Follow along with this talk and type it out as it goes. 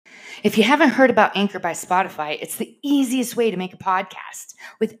If you haven't heard about Anchor by Spotify, it's the easiest way to make a podcast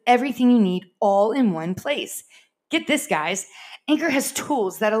with everything you need all in one place. Get this, guys. Anchor has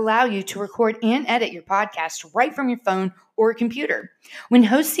tools that allow you to record and edit your podcast right from your phone or computer. When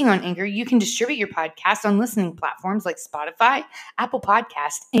hosting on Anchor, you can distribute your podcast on listening platforms like Spotify, Apple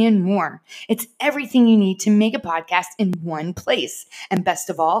Podcasts, and more. It's everything you need to make a podcast in one place. And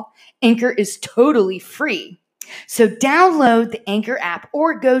best of all, Anchor is totally free. So download the Anchor app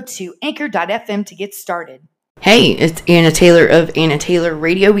or go to anchor.fm to get started. Hey, it's Anna Taylor of Anna Taylor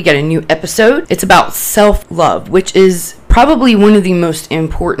Radio. We got a new episode. It's about self-love, which is probably one of the most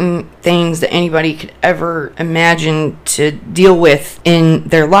important things that anybody could ever imagine to deal with in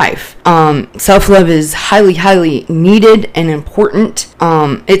their life. Self-love is highly, highly needed and important.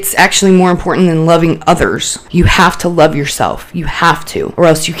 It's actually more important than loving others. You have to love yourself. You have to, or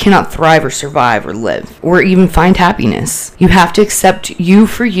else you cannot thrive or survive or live or even find happiness. You have to accept you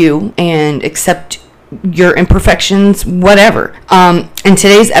for you and accept your imperfections, whatever. In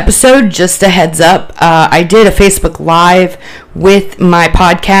today's episode, just a heads up, I did a Facebook Live with my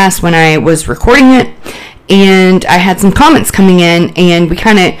podcast when I was recording it, and I had some comments coming in, and we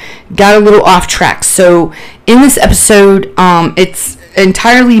kind of got a little off track. So in this episode, it's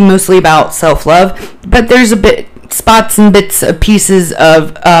entirely mostly about self-love, but there's a bit spots and bits of pieces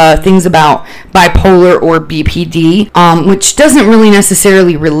of things about bipolar or BPD, which doesn't really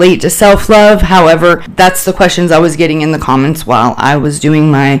necessarily relate to self-love. However, that's the questions I was getting in the comments while I was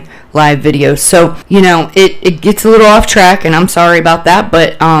doing my live video. So, it gets a little off track, and I'm sorry about that,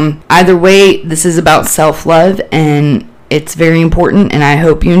 but either way, this is about self-love, and it's very important, and I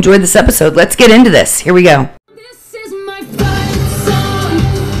hope you enjoyed this episode. Let's get into this. Here we go. This is my fight song.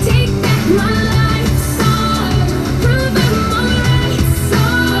 Take back my life song. Prove I'm my right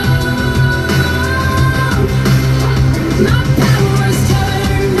song. My power's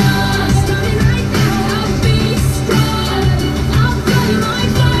turned on. Starting right now, I'll be strong. I'll play my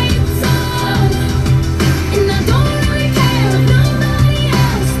fight song. And I don't really care if nobody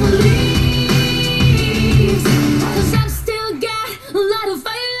else believes. 'Cause I've still got a lot of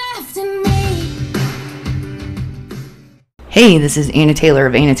fire left in me. Hey, this is Anna Taylor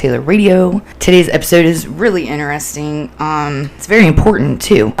of Anna Taylor Radio. Today's episode is really interesting. It's very important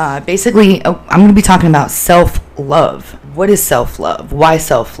too. Basically, I'm going to be talking about self-love. What is self-love? Why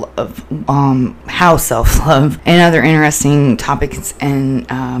self-love? How self-love? And other interesting topics and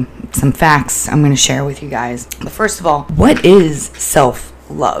some facts I'm going to share with you guys. But first of all, what is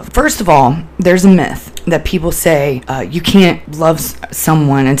self-love? First of all, there's a myth that people say you can't love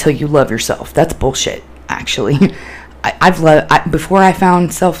someone until you love yourself. That's bullshit, actually. Before I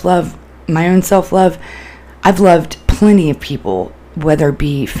found self-love, my own self-love, I've loved plenty of people, whether it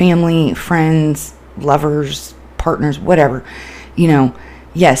be family, friends, lovers, partners, whatever.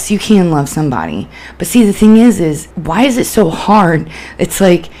 Yes, you can love somebody. But see, the thing is why is it so hard? It's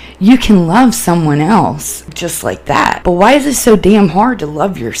like you can love someone else just like that. But why is it so damn hard to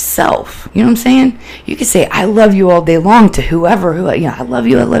love yourself? You know what I'm saying? You could say, I love you all day long to whoever, I love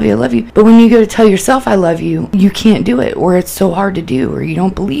you, I love you, I love you. But when you go to tell yourself I love you, you can't do it, or it's so hard to do, or you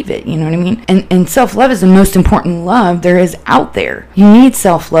don't believe it. You know what I mean? And self-love is the most important love there is out there. You need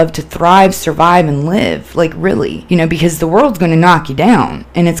self-love to thrive, survive, and live. Like, really. Because the world's going to knock you down.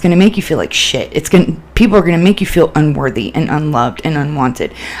 And it's going to make you feel like shit. People are going to make you feel unworthy and unloved and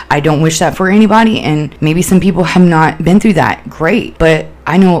unwanted. I don't wish that for anybody, and maybe some people have not been through that. Great. But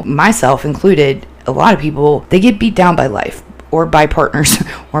I know, myself included, a lot of people, they get beat down by life, or by partners,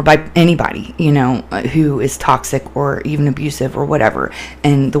 or by anybody, who is toxic or even abusive or whatever.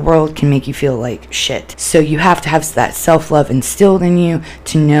 And the world can make you feel like shit. So you have to have that self-love instilled in you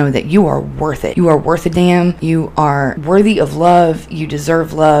to know that you are worth it. You are worth a damn. You are worthy of love. You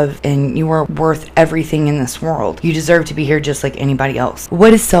deserve love. And you are worth everything in this world. You deserve to be here just like anybody else.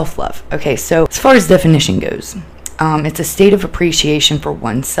 What is self-love? Okay, so as far as definition goes, it's a state of appreciation for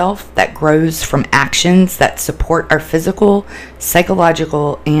oneself that grows from actions that support our physical,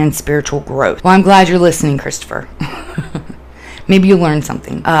 psychological, and spiritual growth. Well, I'm glad you're listening, Christopher. Maybe you learned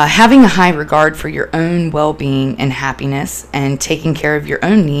something. Having a high regard for your own well-being and happiness, and taking care of your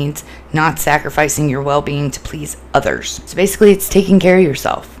own needs, not sacrificing your well-being to please others. So basically, it's taking care of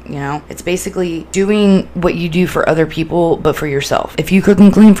yourself. It's basically doing what you do for other people, but for yourself. If you cook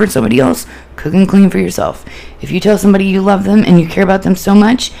and clean for somebody else, cook and clean for yourself. If you tell somebody you love them and you care about them so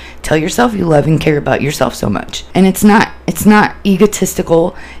much, tell yourself you love and care about yourself so much. And it's not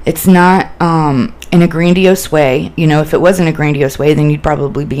egotistical. It's not in a grandiose way. You know, if it wasn't a grandiose way, then you'd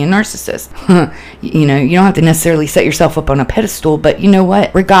probably be a narcissist. You know, you don't have to necessarily set yourself up on a pedestal, but you know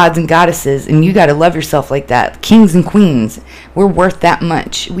what? We're gods and goddesses, and you got to love yourself like that. Kings and queens, we're worth that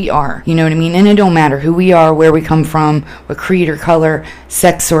much. We are. You know what I mean? And it don't matter who we are, where we come from, what creed or color,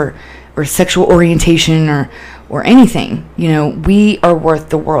 sex or sexual orientation or anything. You know, we are worth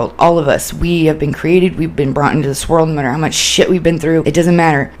the world. All of us. We have been created. We've been brought into this world. No matter how much shit we've been through, it doesn't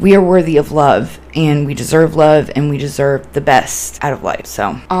matter. We are worthy of love, and we deserve love, and we deserve the best out of life.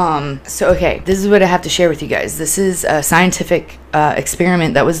 So okay, this is what I have to share with you guys. This is a scientific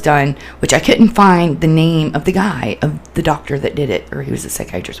experiment that was done, which I couldn't find the name of the guy, of the doctor that did it, or he was a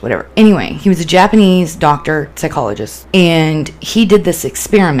psychiatrist, whatever. Anyway, he was a Japanese doctor, psychologist, and he did this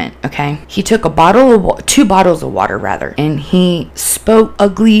experiment, okay? He took two bottles of water, rather, and he spoke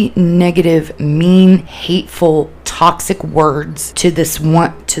ugly, negative, mean, hateful, toxic words to this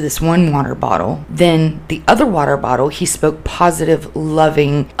one water bottle. Then the other water bottle, he spoke positive,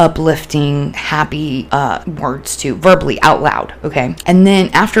 loving, uplifting, happy words to, verbally, out loud, okay? And then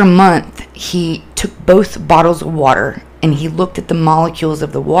after a month, he took both bottles of water and he looked at the molecules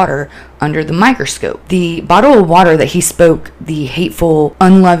of the water under the microscope. The bottle of water that he spoke the hateful,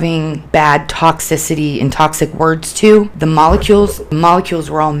 unloving, bad toxicity and toxic words to, the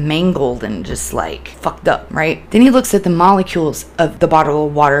molecules were all mangled and just like fucked up, right? Then he looks at the molecules of the bottle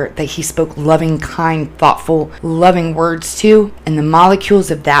of water that he spoke loving, kind, thoughtful, loving words to, and the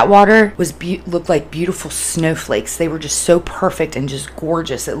molecules of that water looked like beautiful snowflakes. They were just so perfect and just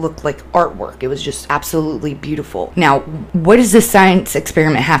gorgeous. It looked like artwork. It was just absolutely beautiful. Now, what does this science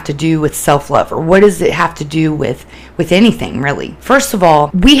experiment have to do with self-love, or what does it have to do with anything, really? First of all,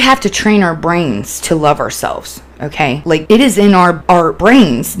 we have to train our brains to love ourselves. Okay, like it is in our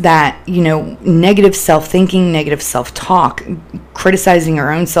brains that, you know, negative self-thinking, negative self-talk, criticizing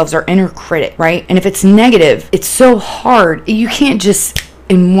our own selves, our inner critic, right? And if it's negative, it's so hard. You can't just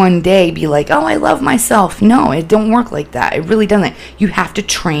in one day be like, oh, I love myself. No, it don't work like that. It really doesn't. You have to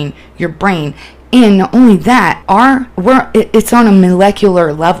train your brain. And not only that, it's on a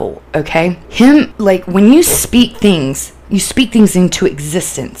molecular level, okay? Like when you speak things into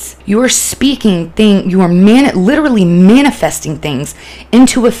existence. You are literally manifesting things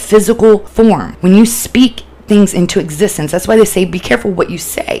into a physical form. When you speak things into existence, that's why they say be careful what you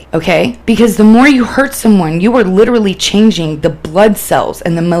say, okay? Because the more you hurt someone, you are literally changing the blood cells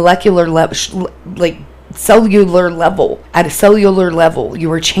and the molecular level, like cellular level. At a cellular level,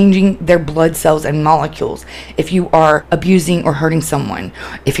 you are changing their blood cells and molecules. If you are abusing or hurting someone,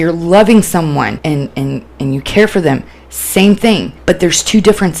 if you're loving someone and you care for them, same thing. But there's two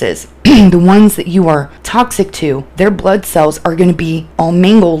differences. The ones that you are toxic to, their blood cells are going to be all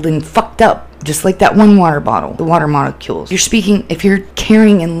mangled and fucked up, just like that one water bottle, the water molecules. If you're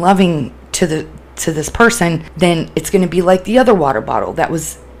caring and loving to this person, then it's going to be like the other water bottle that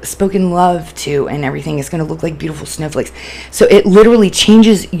was spoken love to, and everything is going to look like beautiful snowflakes. So it literally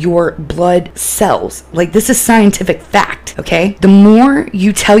changes your blood cells. Like, this is scientific fact, okay? The more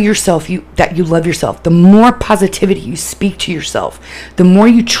you tell yourself that you love yourself, the more positivity you speak to yourself, the more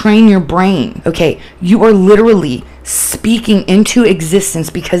you train your brain, okay? You are literally speaking into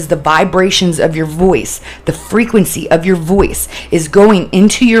existence, because the vibrations of your voice, the frequency of your voice is going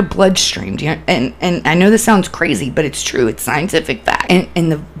into your bloodstream. And I know this sounds crazy, but it's true. It's scientific fact.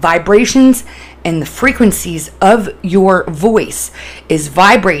 And the vibrations and the frequencies of your voice is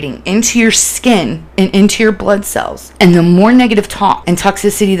vibrating into your skin and into your blood cells. And the more negative talk and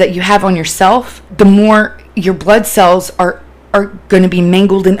toxicity that you have on yourself, the more your blood cells are going to be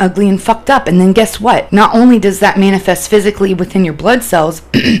mangled and ugly and fucked up. And then guess what? Not only does that manifest physically within your blood cells,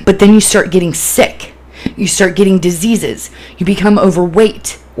 but then you start getting sick. You start getting diseases. You become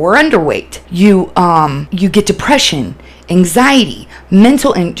overweight or underweight. You get depression, anxiety,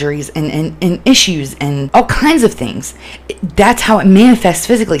 mental injuries, and issues, and all kinds of things. That's how it manifests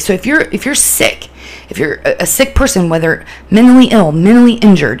physically. So if you're sick, if you're a sick person, whether mentally ill, mentally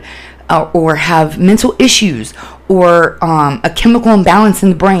injured, or have mental issues, or a chemical imbalance in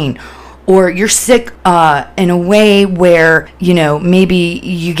the brain, or you're sick in a way where, you know, maybe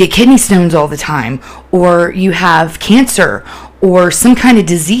you get kidney stones all the time, or you have cancer or some kind of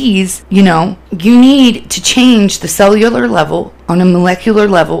disease, you know, you need to change the cellular level on a molecular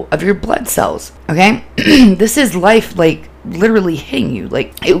level of your blood cells, okay? This is life, like, literally hitting you.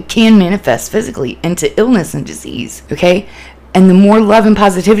 Like, it can manifest physically into illness and disease, okay? And the more love and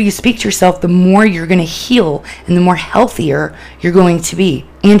positivity you speak to yourself, the more you're going to heal, and the more healthier you're going to be,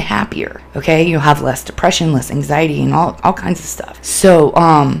 and happier, okay? You'll have less depression, less anxiety, and all kinds of stuff. So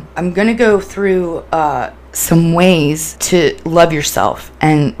I'm going to go through some ways to love yourself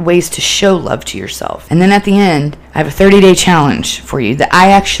and ways to show love to yourself. And then at the end, I have a 30-day challenge for you that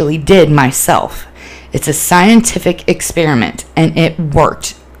I actually did myself. It's a scientific experiment, and it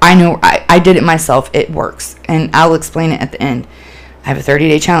worked. I know I did it myself. It works, and I'll explain it at the end. I have a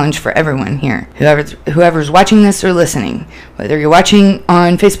 30-day challenge for everyone here. Whoever's watching this or listening, whether you're watching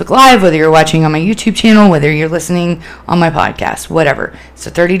on Facebook Live, whether you're watching on my YouTube channel, whether you're listening on my podcast, whatever. It's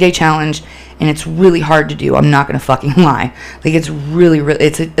a 30-day challenge, and it's really hard to do. I'm not going to fucking lie. Like, it's really,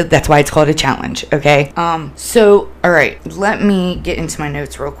 that's why it's called a challenge, okay? So, all right, let me get into my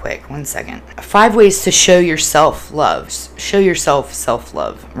notes real quick. 1 second. 5 ways to show yourself love. Show yourself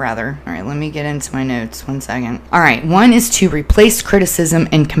self-love, rather. All right, let me get into my notes. 1 second. All right, 1 is to replace criticism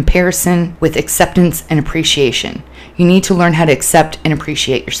and comparison with acceptance and appreciation. You need to learn how to accept and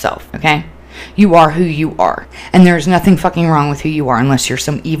appreciate yourself, okay? You are who you are, and there's nothing fucking wrong with who you are unless you're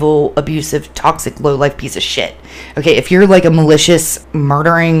some evil, abusive, toxic, low-life piece of shit. Okay, if you're like a malicious,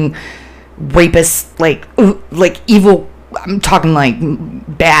 murdering, rapist, like evil, I'm talking like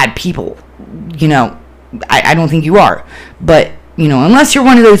bad people, you know, I don't think you are. But, you know, unless you're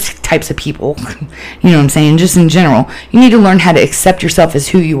one of those types of people, you know what I'm saying, just in general, you need to learn how to accept yourself as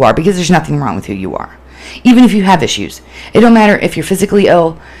who you are, because there's nothing wrong with who you are. Even if you have issues. It don't matter if you're physically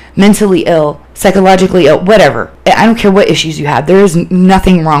ill, mentally ill, psychologically ill, whatever. I don't care what issues you have. There is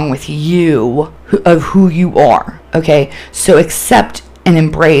nothing wrong with you, of who you are, okay? So accept and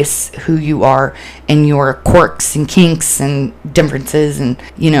embrace who you are and your quirks and kinks and differences, and,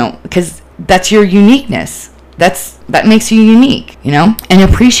 you know, because that's your uniqueness. That makes you unique, you know? And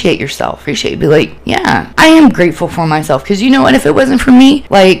appreciate yourself. Be like, yeah, I am grateful for myself, because you know what, if it wasn't for me,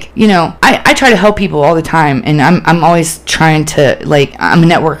 like, you know, I try to help people all the time, and I'm always trying to, like, I'm a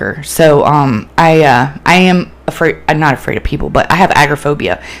networker, so I am afraid, I'm not afraid of people, but I have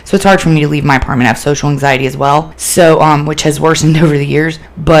agoraphobia, so it's hard for me to leave my apartment. I have social anxiety as well, so which has worsened over the years,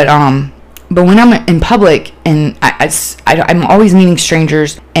 but when I'm in public, and I'm always meeting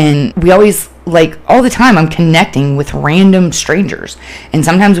strangers, and we always, like, all the time I'm connecting with random strangers, and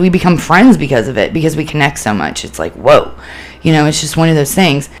sometimes we become friends because of it, because we connect so much. It's like, whoa, you know, it's just one of those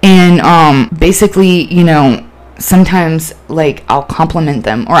things. And basically, you know, sometimes, like, I'll compliment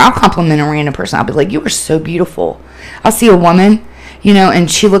them, or I'll compliment a random person. I'll be like, you are so beautiful. I'll see a woman, you know, and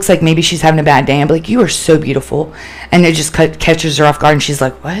she looks like maybe she's having a bad day. I'm like, you are so beautiful. And it just catches her off guard, and she's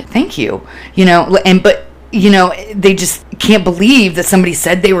like, what? Thank you. You know, but, you know, they just can't believe that somebody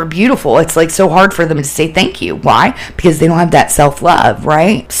said they were beautiful. It's like so hard for them to say thank you. Why? Because they don't have that self-love,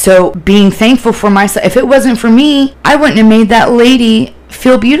 right? So being thankful for myself. If it wasn't for me, I wouldn't have made that lady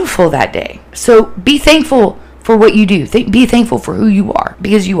feel beautiful that day. So be thankful for what you do. Be thankful for who you are,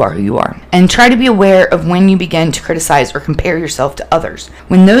 because you are who you are. And try to be aware of when you begin to criticize or compare yourself to others.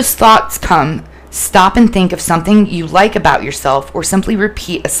 When those thoughts come, stop and think of something you like about yourself, or simply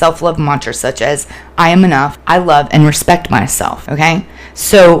repeat a self-love mantra such as, I am enough, I love and respect myself, okay?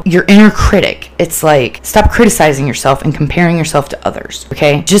 So your inner critic, it's like, stop criticizing yourself and comparing yourself to others,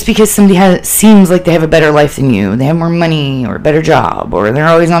 okay? Just because somebody seems like they have a better life than you, they have more money or a better job, or they're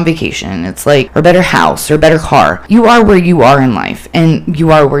always on vacation, it's like, or a better house or a better car. You are where you are in life, and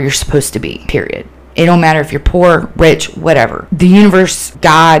you are where you're supposed to be, period. It don't matter if you're poor, rich, whatever. The universe,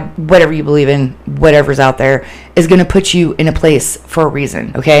 God, whatever you believe in, whatever's out there, is going to put you in a place for a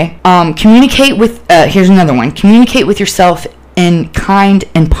reason, okay? Communicate with, here's another one. Communicate with yourself in kind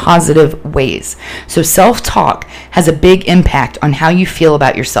and positive ways. So self-talk has a big impact on how you feel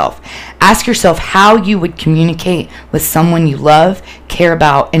about yourself. Ask yourself how you would communicate with someone you love, care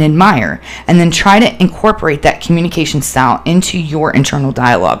about, and admire, and then try to incorporate that communication style into your internal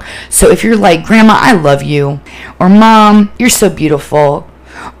dialogue. So if you're like, Grandma, I love you, or Mom, you're so beautiful,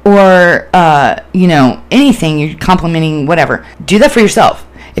 or, you know, anything, you're complimenting, whatever, do that for yourself.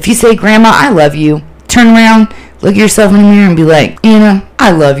 If you say, Grandma, I love you, turn around, look at yourself in the mirror and be like, Anna, I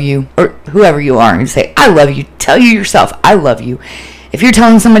love you. Or whoever you are, and say, I love you. Tell yourself, I love you. If you're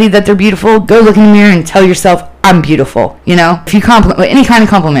telling somebody that they're beautiful, go look in the mirror and tell yourself, I'm beautiful. You know, if you compliment, any kind of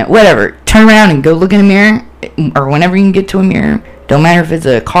compliment, whatever, turn around and go look in the mirror, or whenever you can get to a mirror. Don't matter if it's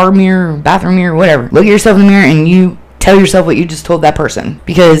a car mirror, bathroom mirror, whatever. Look at yourself in the mirror and you tell yourself what you just told that person.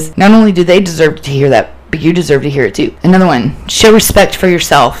 Because not only do they deserve to hear that, but you deserve to hear it too. Another one, show respect for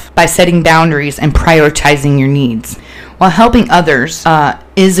yourself by setting boundaries and prioritizing your needs. While helping others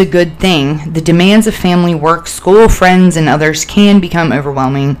is a good thing, the demands of family, work, school, friends, and others can become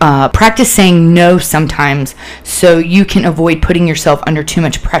overwhelming. Practice saying no sometimes so you can avoid putting yourself under too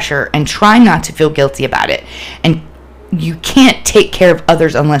much pressure, and try not to feel guilty about it. And you can't take care of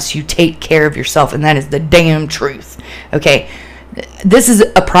others unless you take care of yourself, and that is the damn truth. Okay? this is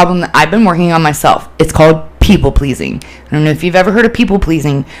a problem that I've been working on myself. It's called people pleasing. I don't know if you've ever heard of people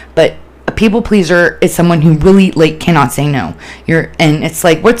pleasing, but a people pleaser is someone who really like cannot say no. And it's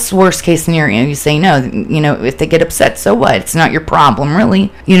like, what's the worst case scenario? You say no, if they get upset, so what? It's not your problem,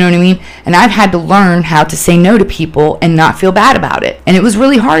 really. You know what I mean? And I've had to learn how to say no to people and not feel bad about it. And it was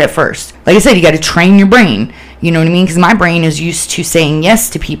really hard at first. Like I said, you got to train your brain. You know what I mean? Because my brain is used to saying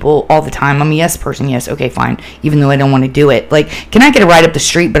yes to people all the time. I'm a yes person. Yes, okay, fine. Even though I don't want to do it. Like, can I get a ride up the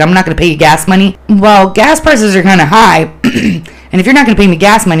street, but I'm not going to pay you gas money? Well, gas prices are kind of high. And if you're not going to pay me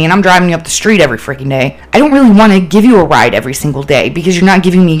gas money and I'm driving you up the street every freaking day, I don't really want to give you a ride every single day because you're not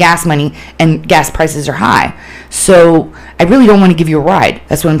giving me gas money and gas prices are high. So I really don't want to give you a ride.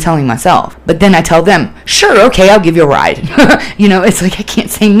 That's what I'm telling myself. But then I tell them, sure, okay, I'll give you a ride. It's like I can't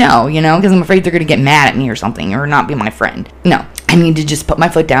say no, because I'm afraid they're going to get mad at me or something or not be my friend. No. I need to just put my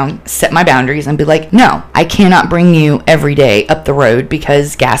foot down, set my boundaries, and be like, no, I cannot bring you every day up the road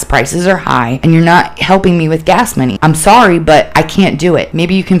because gas prices are high and you're not helping me with gas money. I'm sorry, but I can't do it.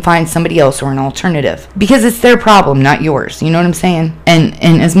 Maybe you can find somebody else or an alternative because it's their problem, not yours. You know what I'm saying?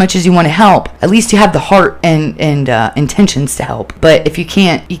 And as much as you want to help, at least you have the heart and intentions to help. But if you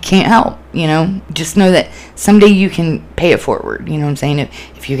can't help. Just know that someday you can pay it forward. You know what I'm saying?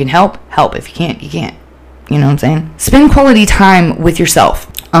 If you can help. If you can't, you can't. You know what I'm saying? Spend quality time with yourself.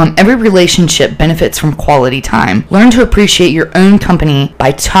 Every relationship benefits from quality time. Learn to appreciate your own company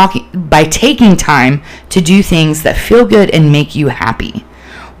by taking time to do things that feel good and make you happy.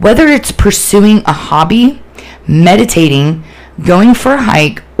 Whether it's pursuing a hobby, meditating, going for a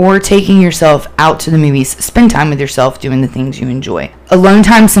hike, or taking yourself out to the movies, spend time with yourself doing the things you enjoy. Alone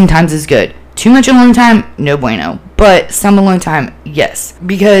time sometimes is good. Too much alone time, no bueno. But some alone time, yes.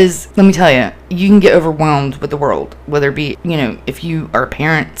 Because, let me tell you, you can get overwhelmed with the world. Whether it be, if you are a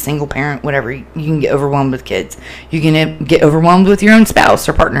parent, single parent, whatever, you can get overwhelmed with kids. You can get overwhelmed with your own spouse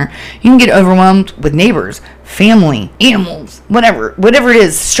or partner. You can get overwhelmed with neighbors, family, animals, whatever it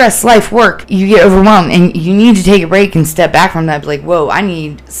is, stress, life, work. You get overwhelmed and you need to take a break and step back from that. Be like, whoa, I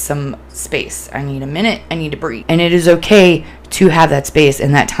need some space. I need a minute. I need to breathe. And it is okay to have that space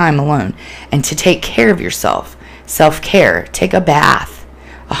and that time alone and to take care of yourself. Self-care. Take a bath,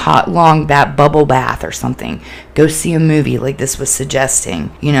 a hot, long bubble bath or something. Go see a movie like this was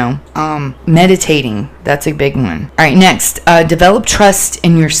suggesting, meditating. That's a big one. All right, next, develop trust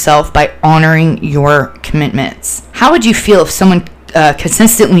in yourself by honoring your commitments. How would you feel if someone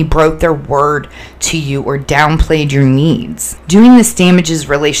consistently broke their word to you or downplayed your needs? Doing this damages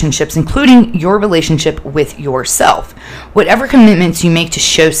relationships, including your relationship with yourself. Whatever commitments you make to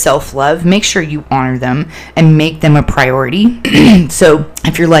show self-love, make sure you honor them and make them a priority. So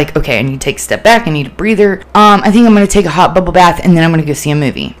if you're like, okay, I need to take a step back, I need a breather, I think I'm going to take a hot bubble bath and then I'm going to go see a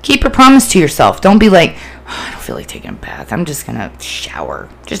movie. Keep your promise to yourself. Don't be like, I don't feel like taking a bath. I'm just gonna shower.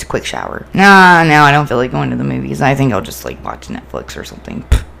 Just a quick shower. No, I don't feel like going to the movies. I think I'll just watch Netflix or something.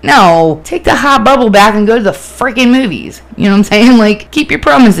 No, take the hot bubble bath and go to the freaking movies. You know what I'm saying? Keep your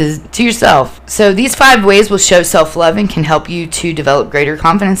promises to yourself. So these 5 ways will show self-love and can help you to develop greater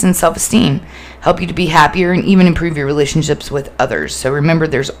confidence and self-esteem, help you to be happier, and even improve your relationships with others. So remember,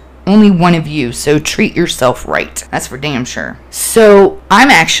 there's only one of you, so treat yourself right. That's for damn sure. So I'm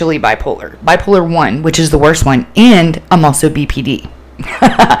actually bipolar 1, which is the worst one, and I'm also BPD.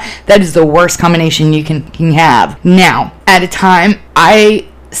 That is the worst combination you can have. Now, at a time, I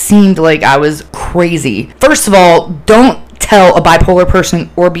seemed like I was crazy. First of all, don't tell a bipolar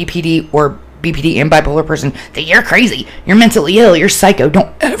person or BPD and bipolar person that you're crazy, you're mentally ill, you're psycho.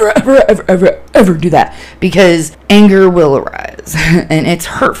 Don't ever do that, because anger will arise and it's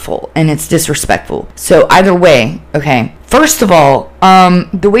hurtful and it's disrespectful. So either way, okay, first of all,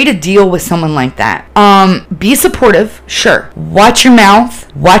 the way to deal with someone like that, be supportive, sure. Watch your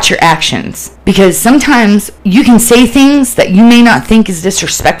mouth, watch your actions, because sometimes you can say things that you may not think is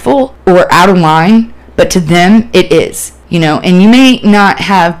disrespectful or out of line, but to them it is. And you may not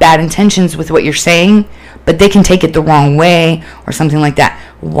have bad intentions with what you're saying, but they can take it the wrong way or something like that.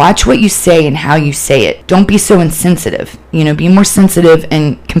 Watch what you say and how you say it. Don't be so insensitive. Be more sensitive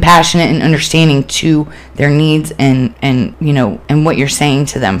and compassionate and understanding to their needs and what you're saying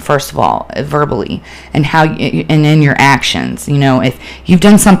to them, first of all, verbally, and and in your actions. If you've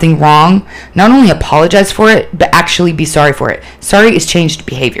done something wrong, not only apologize for it, but actually be sorry for it. Sorry is changed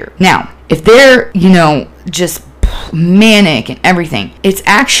behavior. Now, if they're, just manic and everything, it's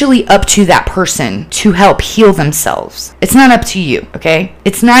actually up to that person to help heal themselves. It's not up to you, okay?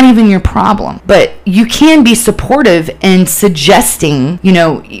 It's not even your problem. But you can be supportive and suggesting, in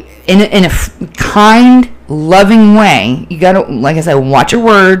a kind, loving way. You gotta, like I said, watch your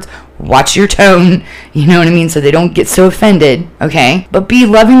words, watch your tone, you know what I mean, so they don't get so offended, okay? But be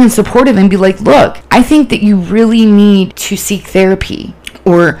loving and supportive and be like, look, I think that you really need to seek therapy,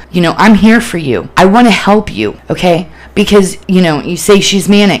 or, you know, I'm here for you. I want to help you, okay? Because, you know, you say she's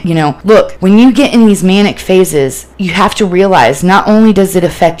manic, you know, look, when you get in these manic phases, you have to realize not only does it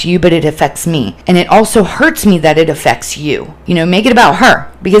affect you, but it affects me. And it also hurts me that it affects you. You know, make it about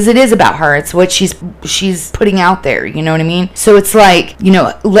her, because it is about her. It's what she's putting out there, you know what I mean? So it's like, you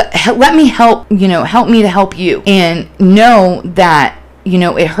know, let me help, you know, help me to help you. And know that, you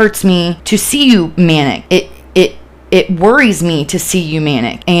know, it hurts me to see you manic. It worries me to see you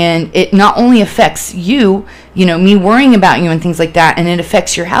manic, and it not only affects you, you know, me worrying about you and things like that, and it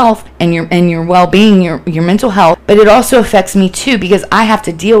affects your health and your well-being, your mental health, but it also affects me too, because I have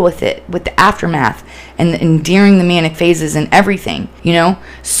to deal with it, with the aftermath and during the manic phases and everything, you know.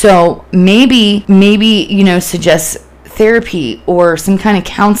 So maybe, you know, suggest therapy or some kind of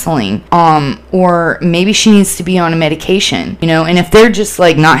counseling, or maybe she needs to be on a medication, you know. And if they're just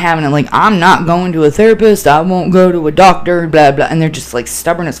like not having it, like, I'm not going to a therapist, I won't go to a doctor, blah blah, and they're just like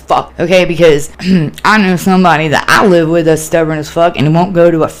stubborn as fuck, okay? Because I know somebody that I live with that's stubborn as fuck and won't go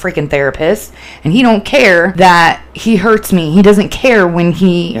to a freaking therapist, and he don't care that he hurts me. He doesn't care when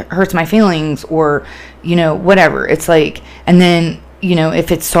he hurts my feelings, or, you know, whatever. It's like, and then, you know, if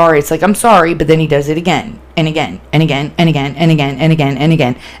it's sorry, it's like, I'm sorry, but then he does it again and again and again and again and again and again and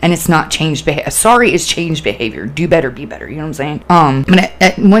again, and it's not changed behavior. Sorry is changed behavior. Do better, be better. You know what I'm saying? But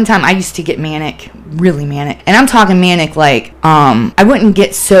at one time I used to get manic, really manic, and I'm talking manic like, I wouldn't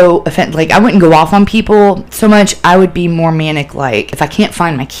get so offended, like I wouldn't go off on people so much. I would be more manic like, if I can't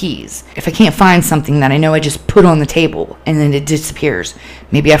find my keys, if I can't find something that I know I just put on the table and then it disappears.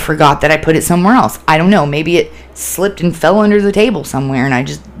 Maybe I forgot that I put it somewhere else. I don't know. Maybe it slipped and fell under the table somewhere and I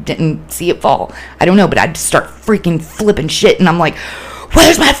just didn't see it fall. I don't know, but I'd start freaking flipping shit, and I'm like,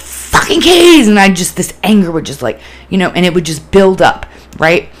 where's my fucking keys? And this anger would just like, you know, and it would just build up,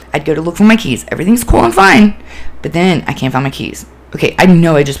 right? I'd go to look for my keys. Everything's cool and fine, but then I can't find my keys. Okay, I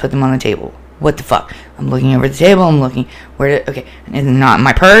know I just put them on the table. What the fuck? I'm looking over the table. I'm looking okay, and they're not in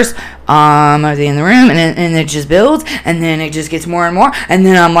my purse. Are they in the room? And it just builds, and then it just gets more and more, and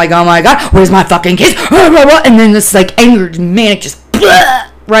then I'm like, oh my god, where's my fucking keys? And then this like anger, manic, just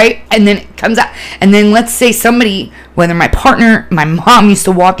right, and then it comes out. And then let's say somebody, whether my partner, my mom used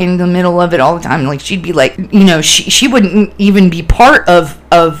to walk in the middle of it all the time. Like, she'd be like, you know, she wouldn't even be part of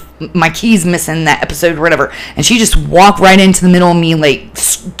my keys missing that episode or whatever, and she just walk right into the middle of me like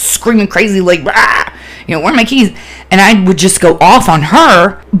screaming crazy like, ah, you know, where are my keys? And I would just go off on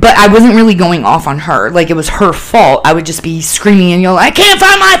her, but I wasn't really going off on her like it was her fault. I would just be screaming and yelling, I can't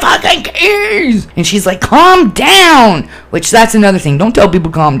find my fucking keys, and she's like, calm down. Which, that's another thing, don't tell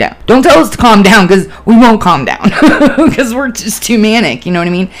people to calm down. Don't tell us to calm down, because we won't calm down because we're just too manic, you know what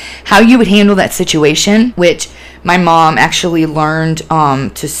I mean? How you would handle that situation, which my mom actually learned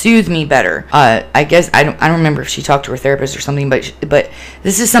to soothe me better. I guess I don't remember if she talked to her therapist or something, but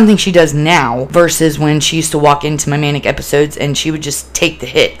this is something she does now versus when she used to walk into my manic episodes and she would just take the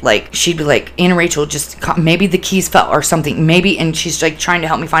hit. Like, she'd be like, Anna Rachel, just maybe the keys fell or something, maybe, and she's like trying to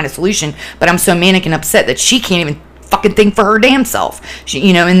help me find a solution, but I'm so manic and upset that she can't even fucking thing for her damn self. She,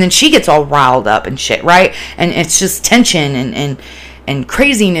 you know, and then she gets all riled up and shit, right? And it's just tension and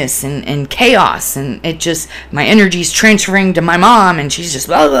craziness and chaos, and it just, my energy's transferring to my mom, and she's just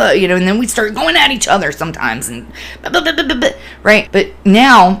blah, blah, you know, and then we start going at each other sometimes, and blah, blah, blah, blah, blah, right? But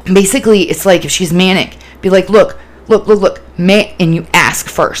now, basically, it's like, if she's manic, be like, look, and you ask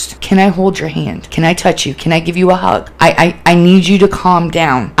first, can I hold your hand? Can I touch you? Can I give you a hug? I need you to calm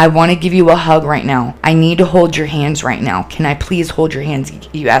down. I want to give you a hug right now. I need to hold your hands right now. Can I please hold your hands?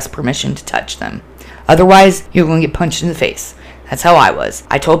 You ask permission to touch them. Otherwise, you're going to get punched in the face. That's how I was.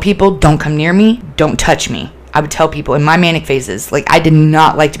 I told people, don't come near me, don't touch me. I would tell people in my manic phases, like, I did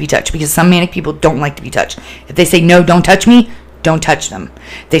not like to be touched, because some manic people don't like to be touched. If they say, no, don't touch me, don't touch them.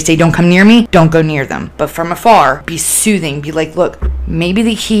 If they say, don't come near me, don't go near them. But from afar, be soothing. Be like, look, maybe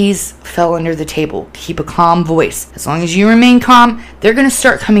the keys fell under the table. Keep a calm voice. As long as you remain calm, they're going to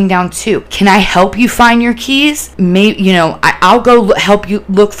start coming down too. Can I help you find your keys? Maybe, you know, I'll go help you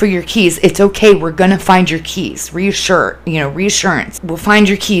look for your keys. It's okay. We're going to find your keys. Reassurance. We'll find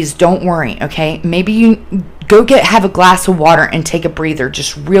your keys. Don't worry. Okay. Maybe you go have a glass of water and take a breather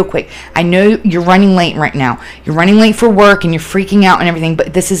just real quick. I know you're running late right now. You're running late for work and you're freaking out and everything,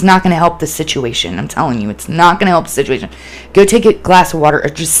 but this is not going to help the situation. I'm telling you, it's not going to help the situation. Go take a glass of water, or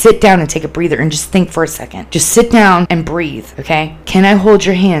just sit down and take a breather and just think for a second. Just sit down and breathe, okay? Can I hold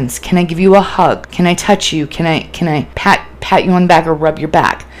your hands? Can I give you a hug? Can I touch you? Can I pat you on the back or rub your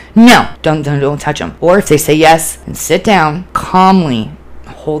back? No, don't touch them. Or if they say yes, then sit down calmly.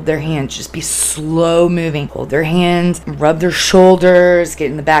 hold their hands, just be slow moving. Hold their hands, rub their shoulders,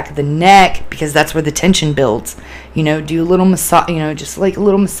 get in the back of the neck, because that's where the tension builds. You know, do a little massage, you know, just like a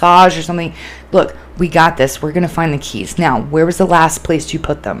little massage or something. Look, we got this. We're going to find the keys. Now, where was the last place you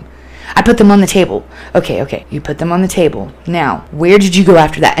put them? I put them on the table. Okay. You put them on the table. Now, where did you go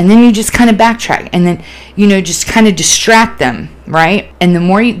after that? And then you just kind of backtrack, and then, you know, just kind of distract them, right? And the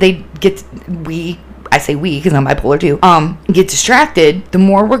more they get, I say we because I'm bipolar too, get distracted, the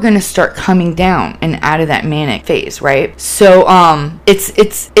more we're going to start coming down and out of that manic phase, right? So,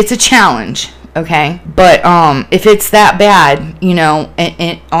 it's a challenge. Okay, but if it's that bad, you know,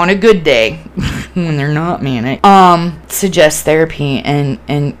 and on a good day, when they're not manic, suggest therapy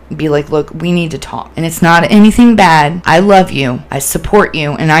and be like, look, we need to talk, and it's not anything bad. I love you, I support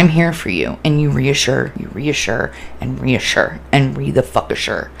you, and I'm here for you. And you reassure, and re the fuck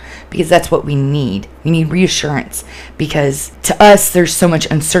assure, because that's what we need. We need reassurance, because to us, there's so much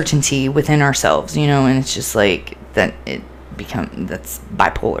uncertainty within ourselves, you know, and it's just like that. That's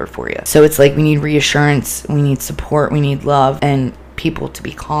bipolar for you. So it's like we need reassurance, we need support, we need love, and people to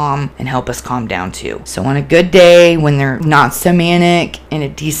be calm and help us calm down too. So on a good day, when they're not so manic, in a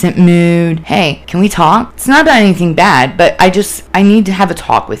decent mood, hey, can we talk? It's not about anything bad, but I need to have a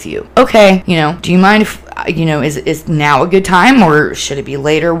talk with you. Okay, you know, do you mind if, you know, is now a good time, or should it be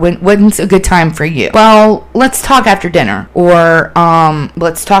later? When's a good time for you? Well, let's talk after dinner, or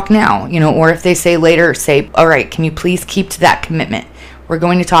let's talk now, you know. Or if they say later, say, all right, can you please keep to that commitment? We're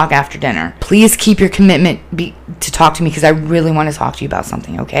going to talk after dinner. Please keep your commitment to talk to me, because I really want to talk to you about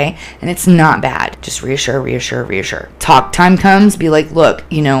something, okay? And it's not bad. Just reassure. Talk time comes, be like, look,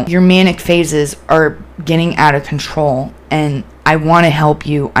 you know, your manic phases are getting out of control, and I want to help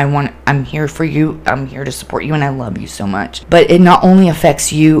you. I'm here for you. I'm here to support you, and I love you so much. But it not only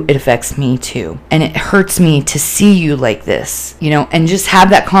affects you, it affects me too. And it hurts me to see you like this, you know, and just have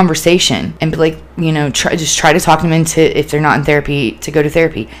that conversation and be like, you know, try to talk them into, if they're not in therapy, to go to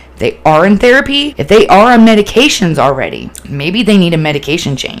therapy. If they are in therapy, if they are on medications already, maybe they need a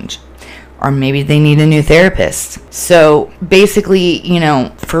medication change. Or maybe they need a new therapist. So basically, you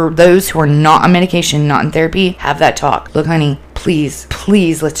know, for those who are not on medication, not in therapy, have that talk. Look, honey, please,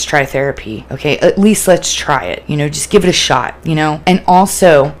 let's try therapy. Okay, at least let's try it. You know, just give it a shot, you know. And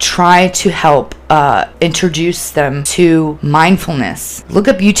also try to help introduce them to mindfulness. Look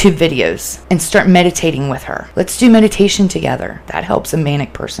up YouTube videos and start meditating with her. Let's do meditation together. That helps a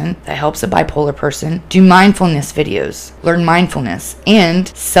manic person. That helps a bipolar person. Do mindfulness videos. Learn mindfulness and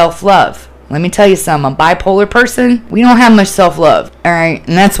self-love. Let me tell you something, a bipolar person, we don't have much self-love, all right?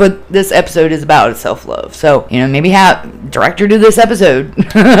 And that's what this episode is about, is self-love. So, you know, maybe direct her to this episode,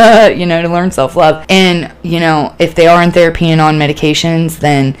 you know, to learn self-love. And, you know, if they are in therapy and on medications,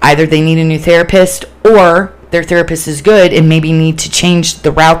 then either they need a new therapist, or their therapist is good and maybe need to change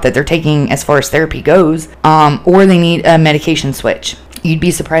the route that they're taking as far as therapy goes, or they need a medication switch. You'd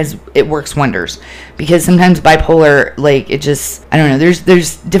be surprised, it works wonders, because sometimes bipolar, like, it just, I don't know,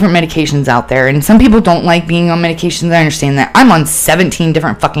 there's different medications out there, and some people don't like being on medications. I understand that. I'm on 17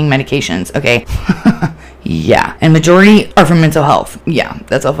 different fucking medications, okay? Yeah, and majority are for mental health. Yeah,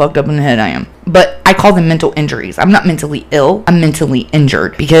 that's how fucked up in the head I am. But I call them mental injuries. I'm not mentally ill, I'm mentally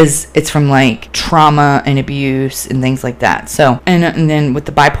injured, because it's from like trauma and abuse and things like that. So, and then with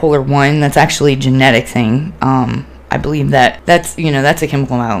the bipolar 1, that's actually a genetic thing. I believe that's, you know, that's a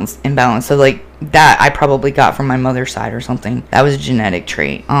chemical imbalance. So like that I probably got from my mother's side or something. That was a genetic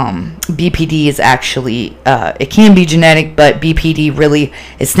trait. BPD is actually, it can be genetic, but BPD really,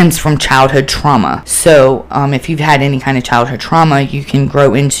 it stems from childhood trauma. So if you've had any kind of childhood trauma, you can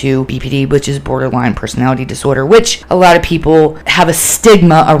grow into BPD, which is borderline personality disorder, which a lot of people have a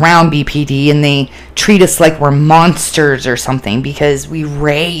stigma around BPD, and they treat us like we're monsters or something because we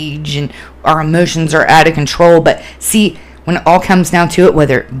rage and our emotions are out of control. But see, when it all comes down to it,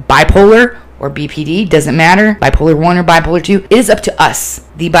 whether bipolar or BPD, doesn't matter, bipolar 1 or bipolar 2, it is up to us,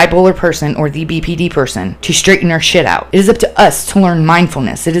 the bipolar person or the BPD person, to straighten our shit out. It is up to us to learn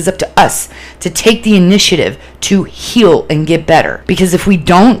mindfulness. It is up to us to take the initiative to heal and get better. Because if we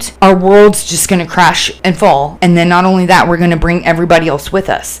don't, our world's just going to crash and fall. And then not only that, we're going to bring everybody else with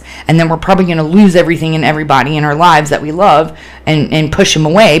us. And then we're probably going to lose everything and everybody in our lives that we love and push them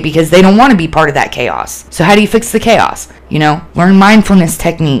away because they don't want to be part of that chaos. So how do you fix the chaos? You know, learn mindfulness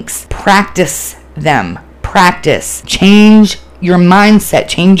techniques, practice them, change your mindset,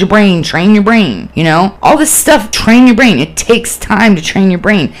 change your brain, train your brain, you know, all this stuff, train your brain. It takes time to train your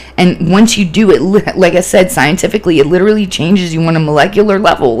brain. And once you do it, like I said, scientifically, it literally changes you on a molecular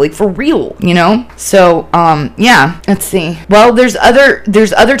level, like for real, you know? So, yeah, let's see. Well, there's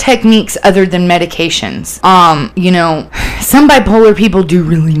other techniques other than medications. You know, some bipolar people do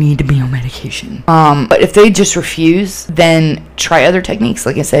really need to be on medication. But if they just refuse, then try other techniques.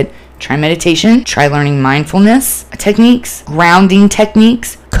 Like I said, try meditation, try learning mindfulness techniques, grounding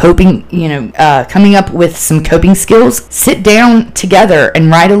techniques, coping, you know, coming up with some coping skills. Sit down together and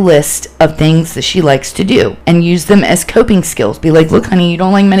write a list of things that she likes to do and use them as coping skills. Be like, look, honey, you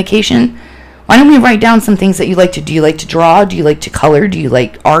don't like medication? Why don't we write down some things that you like to do? Do you like to draw? Do you like to color? Do you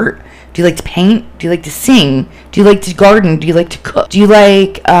like art? Do you like to paint? Do you like to sing? Do you like to garden? Do you like to cook? Do you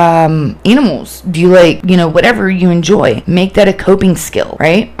like animals? Do you like, you know, whatever you enjoy? Make that a coping skill,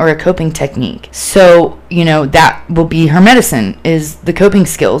 right? Or a coping technique. So, you know, that will be her medicine, is the coping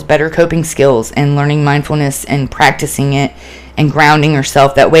skills, better coping skills, and learning mindfulness and practicing it and grounding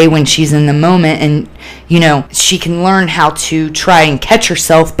herself. That way, when she's in the moment and, you know, she can learn how to try and catch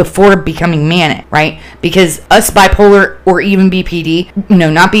herself before becoming manic, right? Because us bipolar or even BPD, no,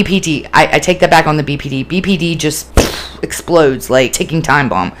 not BPD, I take that back on the BPD. BPD just explodes like ticking time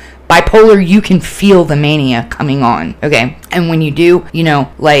bomb. Bipolar, you can feel the mania coming on, okay? And when you do, you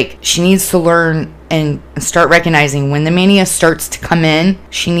know, like, she needs to learn and start recognizing when the mania starts to come in.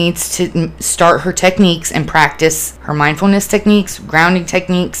 She needs to start her techniques and practice her mindfulness techniques, grounding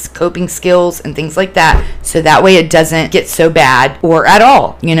techniques, coping skills, and things like that. So that way it doesn't get so bad or at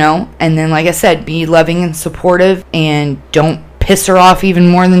all, you know? And then, like I said, be loving and supportive, and don't piss her off even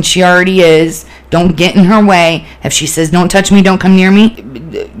more than she already is. Don't get in her way. If she says, don't touch me, don't come near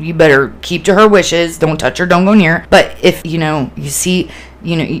me, you better keep to her wishes. Don't touch her, don't go near her. But if, you know, you see,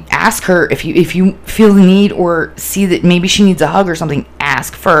 you know, you ask her if you feel the need or see that maybe she needs a hug or something,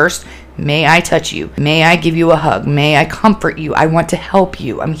 ask first. May I touch you? May I give you a hug? May I comfort you? I want to help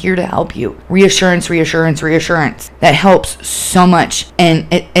you. I'm here to help you. Reassurance, reassurance, reassurance. That helps so much.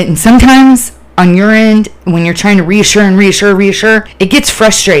 And sometimes on your end, when you're trying to reassure, it gets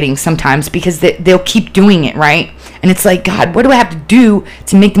frustrating sometimes because they'll keep doing it, right? And it's like, God, what do I have to do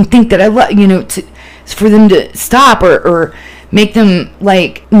to make them think that I love, you know, for them to stop or make them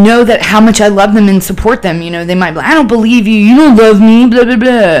like know that how much I love them and support them. You know, they might be like, I don't believe you, you don't love me, blah blah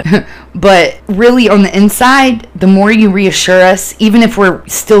blah. But really, on the inside, the more you reassure us, even if we're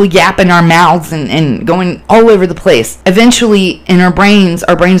still yapping our mouths and going all over the place, eventually in our brains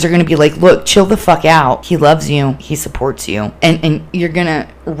are going to be like, look, chill the fuck out. He loves you. He supports you. And you're going to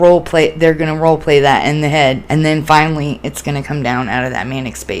they're going to role play that in the head. And then finally, it's going to come down out of that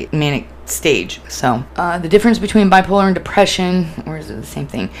manic stage. So, the difference between bipolar and depression, or is it the same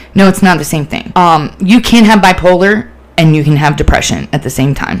thing? No, it's not the same thing. You can have bipolar and you can have depression at the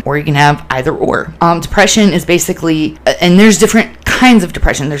same time, or you can have either or. Depression is basically, and there's different kinds of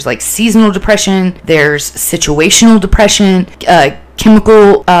depression. There's like seasonal depression, there's situational depression,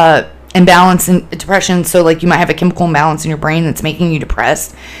 chemical imbalance in depression. So like you might have a chemical imbalance in your brain that's making you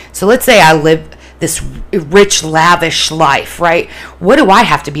depressed. So let's say I live this rich, lavish life, right? What do I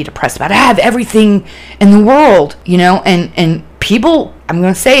have to be depressed about? I have everything in the world, you know, and people, I'm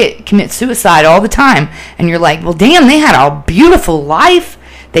going to say it, commit suicide all the time. And you're like, well, damn, they had a beautiful life.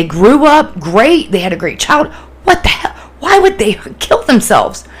 They grew up great. They had a great childhood. What the hell? Why would they kill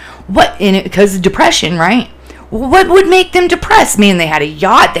themselves? Because of depression, right? What would make them depressed? Man, they had a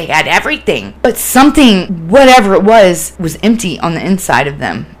yacht. They had everything. But something, whatever it was empty on the inside of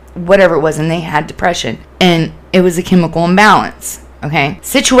them. Whatever it was, and they had depression. And it was a chemical imbalance. Okay?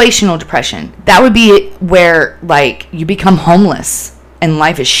 Situational depression. That would be where, like, you become homeless and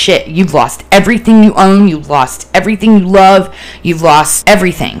life is shit. You've lost everything you own. You've lost everything you love. You've lost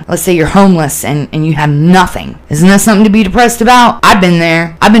everything. Let's say you're homeless and you have nothing. Isn't that something to be depressed about? I've been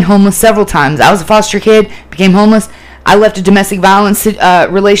there. I've been homeless several times. I was a foster kid, became homeless. I left a domestic violence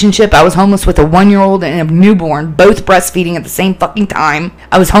relationship. I was homeless with a 1-year-old and a newborn, both breastfeeding at the same fucking time.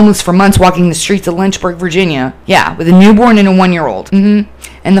 I was homeless for months walking the streets of Lynchburg, Virginia. Yeah, with a newborn and a 1-year-old. In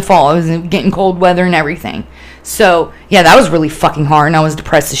the fall. I was getting cold weather and everything. So, yeah, that was really fucking hard, and I was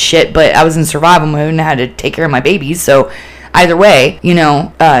depressed as shit, but I was in survival mode and I had to take care of my babies, so either way, you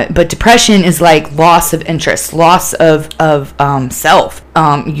know, but depression is like loss of interest, loss of self.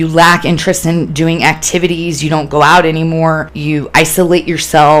 You lack interest in doing activities. You don't go out anymore. You isolate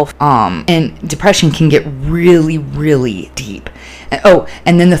yourself. And depression can get really, really deep. Oh,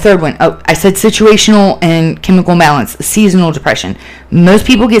 and then the third one. Oh, I said situational and chemical imbalance, seasonal depression. Most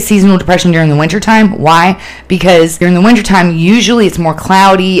people get seasonal depression during the wintertime. Why? Because during the wintertime, usually it's more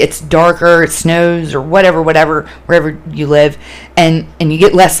cloudy, it's darker, it snows or whatever, wherever you live. And you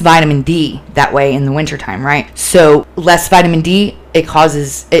get less vitamin D that way in the wintertime, right? So less vitamin D,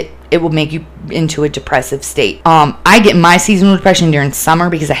 it will make you into a depressive state. I get my seasonal depression during summer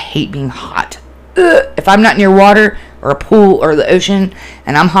because I hate being hot. If I'm not near water or a pool or the ocean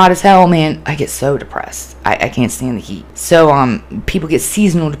and I'm hot as hell, man, I get so depressed. I can't stand the heat. So people get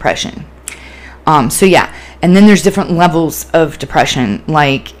seasonal depression. So yeah, and then there's different levels of depression.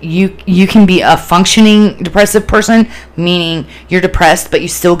 Like you can be a functioning depressive person, meaning you're depressed but you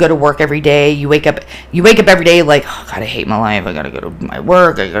still go to work every day. You wake up every day like, oh God, I hate my life. I gotta go to my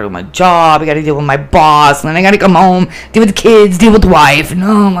work. I gotta go to my job. I gotta deal with my boss, and then I gotta come home, deal with the kids, deal with the wife, and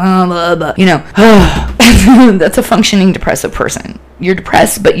blah, blah, blah. You know, that's a functioning depressive person. You're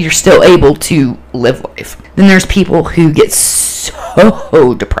depressed, but you're still able to live life. Then there's people who get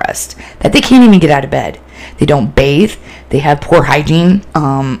so depressed that they can't even get out of bed. They don't bathe. They have poor hygiene.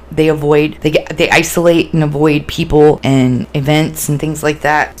 They isolate and avoid people and events and things like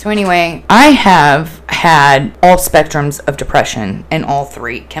that. So anyway, I have had all spectrums of depression in all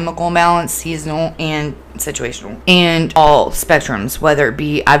three: chemical imbalance, seasonal, and situational, and all spectrums, whether it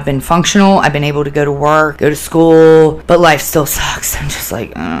be I've been functional, I've been able to go to work, go to school, but life still sucks. I'm just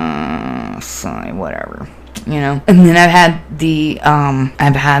like, sorry, whatever. You know. And then I've had the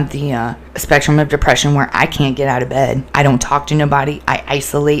spectrum of depression where I can't get out of bed. I don't talk to nobody. I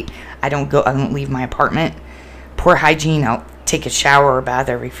isolate. I don't leave my apartment. Poor hygiene. I'll take a shower or bath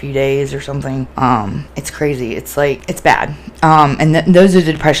every few days or something. It's crazy. It's like, it's bad. And those are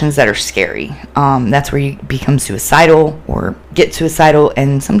the depressions that are scary. That's where you become suicidal or get suicidal,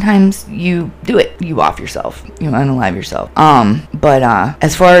 and sometimes you do it. You off yourself. You unalive yourself. But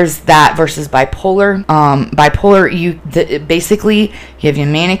as far as that versus bipolar, basically you have your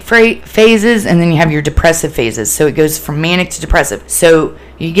manic phases, and then you have your depressive phases. So it goes from manic to depressive. So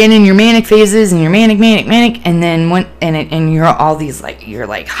you get in your manic phases and you're manic, and then you're all these you're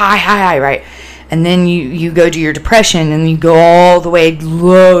like high, right? And then you go to your depression, and you go all the way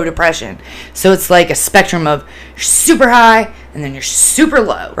low depression. So it's like a spectrum of super high and then you're super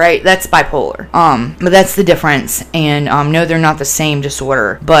low, right? That's bipolar. But that's the difference. And no, they're not the same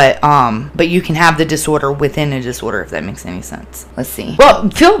disorder, but you can have the disorder within a disorder, if that makes any sense. Let's see. Well,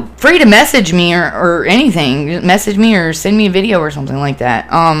 feel free to message me or anything. Message me or send me a video or something like that.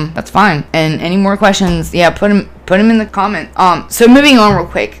 That's fine. And any more questions, yeah, put them in the comment. So moving on real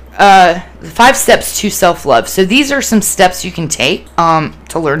quick. The 5 steps to self-love. So these are some steps you can take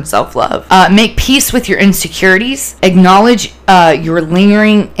to learn self-love. Make peace with your insecurities. Acknowledge your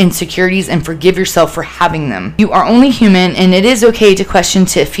lingering insecurities and forgive yourself for having them. You are only human, and it is okay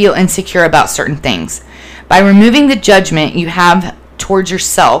to feel insecure about certain things. By removing the judgment you have towards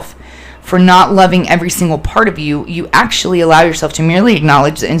yourself for not loving every single part of you, you actually allow yourself to merely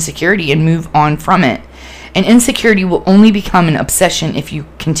acknowledge the insecurity and move on from it. And insecurity will only become an obsession if you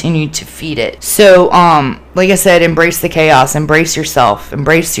continue to feed it. So, like I said, embrace the chaos, embrace yourself,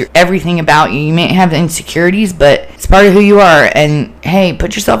 embrace everything about you. You may have insecurities, but it's part of who you are. And hey,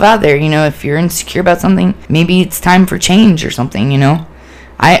 put yourself out there. You know, if you're insecure about something, maybe it's time for change or something, you know.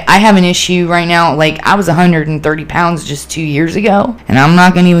 I have an issue right now. Like, I was 130 pounds just 2 years ago, and I'm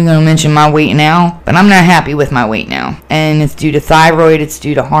not even going to mention my weight now, but I'm not happy with my weight now. And it's due to thyroid, it's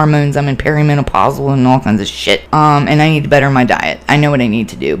due to hormones. I'm in perimenopausal and all kinds of shit. And I need to better my diet. I know what I need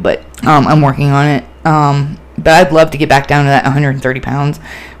to do, but I'm working on it. But I'd love to get back down to that 130 pounds,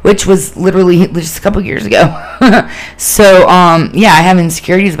 which was literally just a couple years ago. So, yeah, I have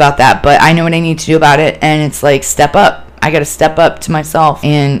insecurities about that, but I know what I need to do about it, and it's like, step up. I got to step up to myself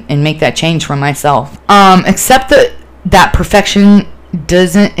and make that change for myself. Accept that perfection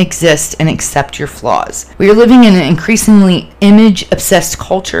doesn't exist, and accept your flaws. We are living in an increasingly image-obsessed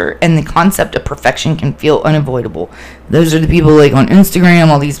culture, and the concept of perfection can feel unavoidable. Those are the people like on Instagram,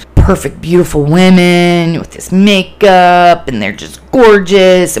 all these perfect, beautiful women with this makeup, and they're just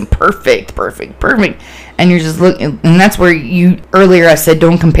gorgeous and perfect. And you're just looking, and that's where earlier I said,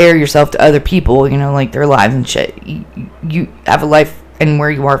 don't compare yourself to other people, you know, like their lives and shit. You have a life and where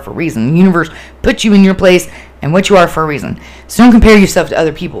you are for a reason. The universe put you in your place and what you are for a reason. So don't compare yourself to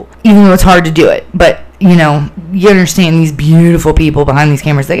other people, even though it's hard to do it. But, you know, you understand these beautiful people behind these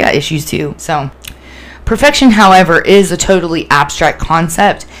cameras, they got issues too. So perfection, however, is a totally abstract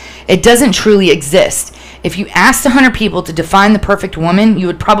concept. It doesn't truly exist. If you asked 100 people to define the perfect woman, you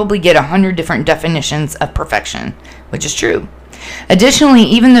would probably get 100 different definitions of perfection, which is true. Additionally,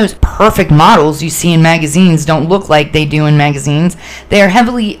 even those perfect models you see in magazines don't look like they do in magazines. They are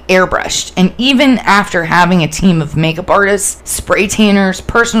heavily airbrushed. And even after having a team of makeup artists, spray tanners,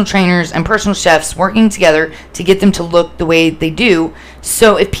 personal trainers, and personal chefs working together to get them to look the way they do,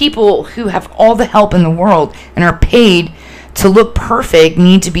 so if people who have all the help in the world and are paid to look perfect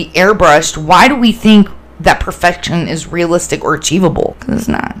need to be airbrushed, why do we think that perfection is realistic or achievable? Because it's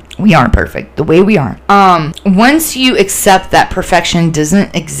not. We aren't perfect the way we are. Once you accept that perfection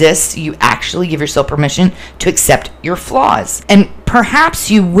doesn't exist, you actually give yourself permission to accept your flaws. And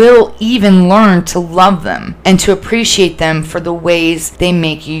perhaps you will even learn to love them and to appreciate them for the ways they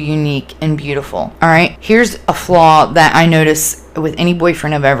make you unique and beautiful. All right, here's a flaw that I notice with any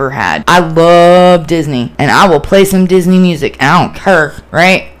boyfriend I've ever had. I love Disney, and I will play some Disney music, and I don't care,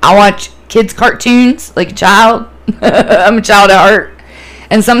 right? I watch kids' cartoons like a child. I'm a child at heart.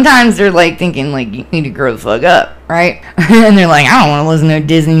 And sometimes they're like thinking like, you need to grow the fuck up, right? And they're like, I don't want to listen to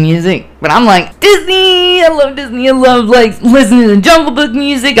Disney music. But I'm like, Disney! I love Disney. I love like listening to the Jungle Book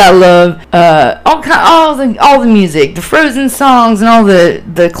music. I love all the music, the Frozen songs and all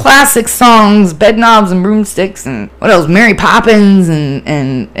the classic songs, Bedknobs and Broomsticks, and what else? Mary Poppins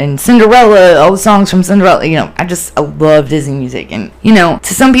and Cinderella, all the songs from Cinderella. You know, I love Disney music. And you know,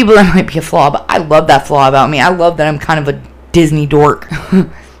 to some people that might be a flaw, but I love that flaw about me. I love that I'm kind of a Disney dork.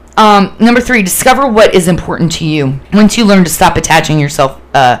 Number 3, discover what is important to you. Once you learn to stop attaching yourself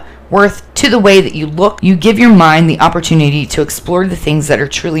worth to the way that you look, you give your mind the opportunity to explore the things that are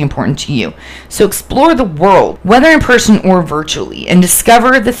truly important to you. So explore the world, whether in person or virtually, and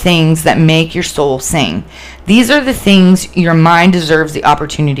discover the things that make your soul sing. These are the things your mind deserves the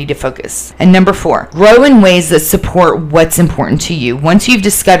opportunity to focus. And number 4, grow in ways that support what's important to you. Once you've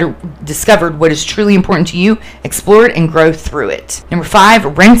discovered what is truly important to you, explore it and grow through it. Number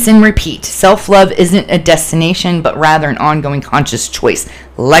 5, rinse and repeat. Self-love isn't a destination, but rather an ongoing conscious choice.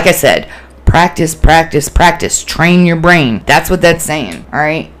 Like I said, practice, practice, practice. Train your brain. That's what that's saying. All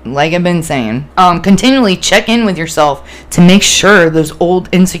right. Like I've been saying. Continually check in with yourself to make sure those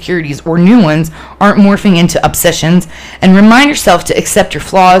old insecurities or new ones aren't morphing into obsessions. And remind yourself to accept your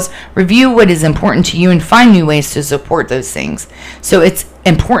flaws, review what is important to you, and find new ways to support those things. So it's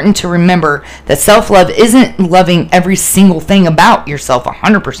important to remember that self-love isn't loving every single thing about yourself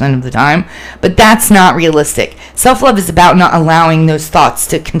 100% of the time, but that's not realistic. Self-love is about not allowing those thoughts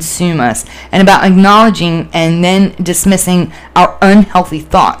to consume us, and about acknowledging and then dismissing our unhealthy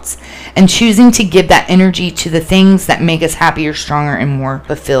thoughts and choosing to give that energy to the things that make us happier, stronger, and more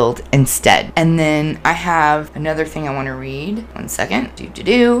fulfilled instead. And then I have another thing I want to read. One second.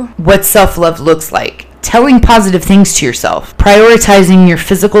 What self-love looks like. Telling positive things to yourself, prioritizing your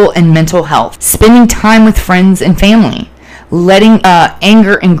physical and mental health, spending time with friends and family, letting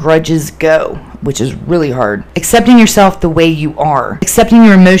anger and grudges go, which is really hard, accepting yourself the way you are, accepting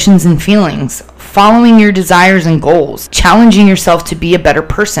your emotions and feelings, following your desires and goals, challenging yourself to be a better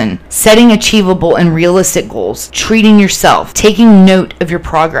person, setting achievable and realistic goals, treating yourself, taking note of your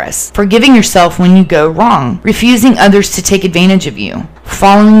progress, forgiving yourself when you go wrong, refusing others to take advantage of you,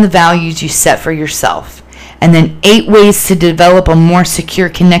 following the values you set for yourself. And then 8 ways to develop a more secure,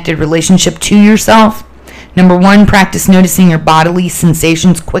 connected relationship to yourself. Number 1, practice noticing your bodily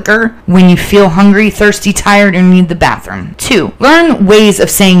sensations quicker when you feel hungry, thirsty, tired, or need the bathroom. 2, learn ways of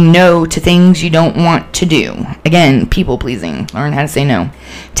saying no to things you don't want to do. Again, people pleasing. Learn how to say no.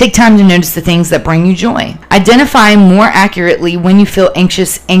 Take time to notice the things that bring you joy. Identify more accurately when you feel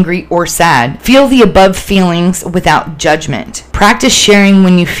anxious, angry, or sad. Feel the above feelings without judgment. Practice sharing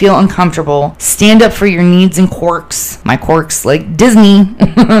when you feel uncomfortable. Stand up for your needs and quirks. My quirks, like Disney.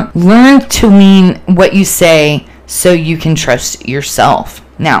 Learn to mean what you say so you can trust yourself.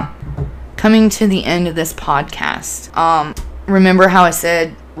 Now, coming to the end of this podcast, remember how I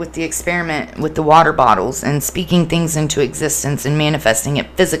said with the experiment with the water bottles and speaking things into existence and manifesting it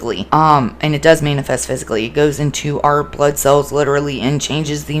physically, and it does manifest physically. It goes into our blood cells literally and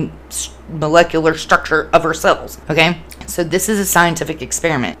changes the molecular structure of our cells. Okay, so this is a scientific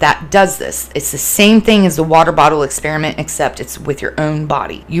experiment that does this. It's the same thing as the water bottle experiment, except it's with your own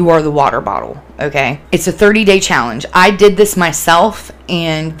body. You are the water bottle. Okay, it's a 30-day challenge. I did this myself,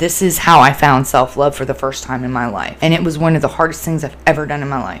 and this is how I found self-love for the first time in my life. And it was one of the hardest things I've ever done in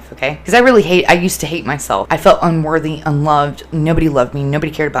my life. Okay, because I used to hate myself. I felt unworthy, unloved. Nobody loved me.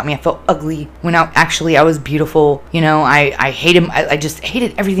 Nobody cared about me. I felt ugly when I was beautiful. You know, I just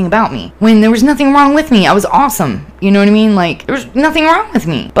hated everything about me. When there was nothing wrong with me, I was awesome. You know what I mean? Like, there was nothing wrong with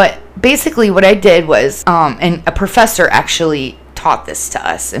me. But basically what I did was, and a professor actually taught this to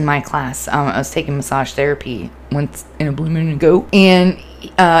us in my class. I was taking massage therapy once in a blue moon ago. And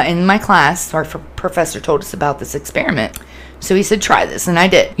in my class, our professor told us about this experiment So he said, try this. And I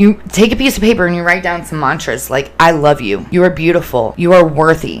did. You take a piece of paper and you write down some mantras like, I love you. You are beautiful. You are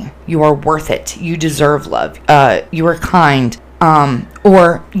worthy. You are worth it. You deserve love. You are kind.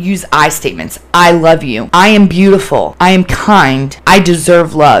 Or use I statements. I love you. I am beautiful. I am kind. I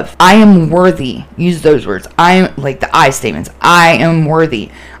deserve love. I am worthy. Use those words. I am like the I statements. I am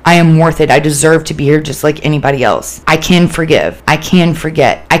worthy. I am worth it. I deserve to be here just like anybody else. I can forgive. I can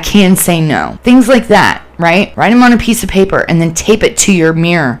forget. I can say no. Things like that, right? Write them on a piece of paper and then tape it to your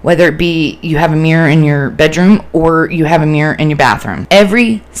mirror, whether it be you have a mirror in your bedroom or you have a mirror in your bathroom.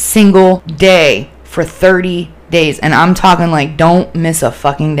 Every single day for 30 days. And I'm talking like, don't miss a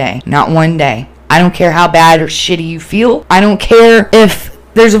fucking day. Not one day. I don't care how bad or shitty you feel. I don't care if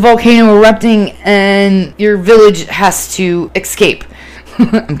there's a volcano erupting and your village has to escape.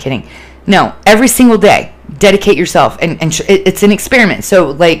 I'm kidding. No, every single day, dedicate yourself. And it's an experiment.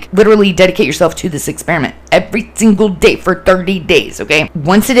 So, like, literally dedicate yourself to this experiment. Every single day for 30 days, okay?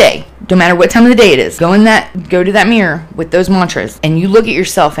 Once a day, no matter what time of the day it is, go to that mirror with those mantras. And you look at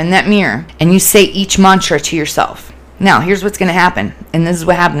yourself in that mirror and you say each mantra to yourself. Now, here's what's going to happen. And this is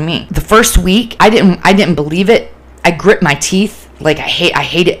what happened to me. The first week, I didn't believe it. I gripped my teeth. Like, I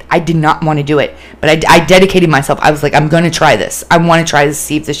hate it. I did not want to do it. But I dedicated myself. I was like, I'm going to try this. I want to try this,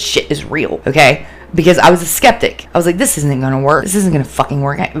 see if this shit is real, okay? Because I was a skeptic. I was like, this isn't going to work. This isn't going to fucking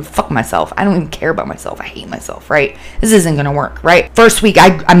work. Fuck myself. I don't even care about myself. I hate myself, right? This isn't going to work, right? First week,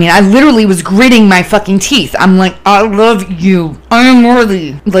 I literally was gritting my fucking teeth. I'm like, I love you. I am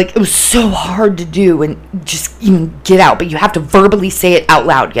worthy. Like, it was so hard to do and just even get out. But you have to verbally say it out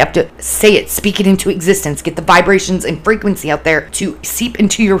loud. You have to say it, speak it into existence, get the vibrations and frequency out there to seep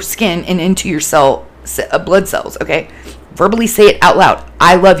into your skin and into your blood cells, okay? Verbally say it out loud.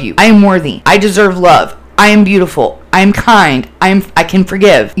 I love you. I am worthy. I deserve love. I am beautiful. I am kind. I can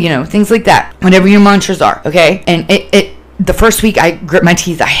forgive. You know, things like that. Whatever your mantras are, okay? And the first week I gripped my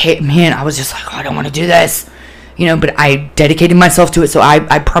teeth. I was just like, oh, I don't want to do this. You know, but I dedicated myself to it. So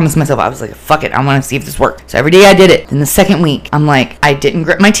I promised myself, I was like, fuck it. I want to see if this works. So every day I did it. Then the second week, I'm like, I didn't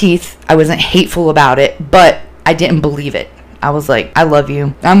grip my teeth. I wasn't hateful about it, but I didn't believe it. I was like, I love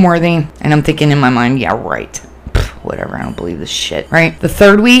you. I'm worthy. And I'm thinking in my mind, yeah, right. Whatever, I don't believe this shit, right? The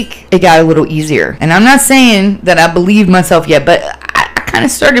third week, it got a little easier. And I'm not saying that I believed myself yet, but I kind of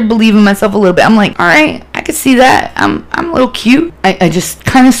started believing myself a little bit. I'm like, all right, I could see that. I'm a little cute. I just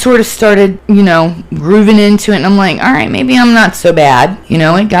kind of sort of started, you know, grooving into it. And I'm like, all right, maybe I'm not so bad. You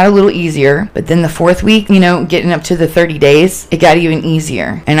know, it got a little easier. But then the fourth week, you know, getting up to the 30 days, it got even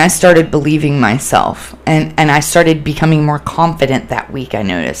easier. And I started believing myself. And I started becoming more confident that week, I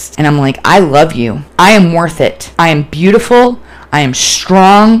noticed. And I'm like, I love you. I am worth it. I am beautiful. I am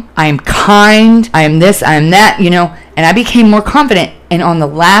strong. I am kind. I am this. I am that, you know. And I became more confident. And on the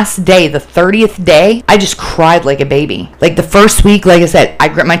last day, the 30th day, I just cried like a baby. Like the first week, like I said, I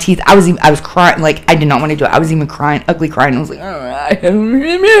gripped my teeth. I was crying. Like, I did not want to do it. I was even crying, ugly crying. I was like,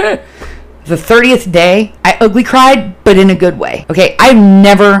 oh. The 30th day, I ugly cried, but in a good way. Okay, I've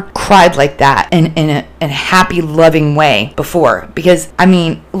never cried like that in a happy, loving way before. Because, I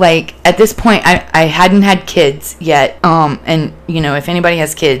mean, like, at this point, I hadn't had kids yet. And, you know, if anybody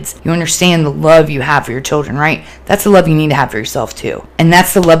has kids, you understand the love you have for your children, right? That's the love you need to have for yourself, too. And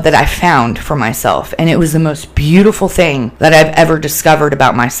that's the love that I found for myself. And it was the most beautiful thing that I've ever discovered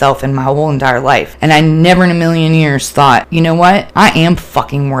about myself in my whole entire life. And I never in a million years thought, you know what? I am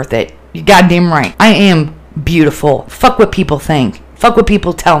fucking worth it. You're goddamn right. I am beautiful. Fuck what people think. Fuck what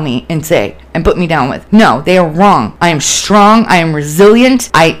people tell me and say and put me down with. No, they are wrong. I am strong. I am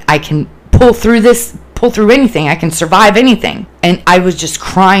resilient. I can pull through this, pull through anything. I can survive anything. And I was just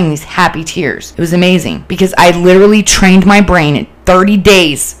crying these happy tears. It was amazing because I literally trained my brain in 30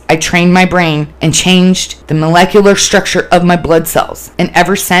 days. I trained my brain and changed the molecular structure of my blood cells. And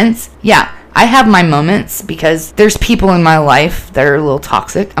ever since, yeah, I have my moments because there's people in my life that are a little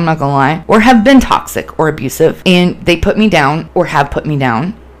toxic, I'm not gonna lie, or have been toxic or abusive, and they put me down or have put me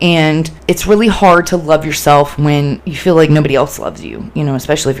down. And it's really hard to love yourself when you feel like nobody else loves you, you know,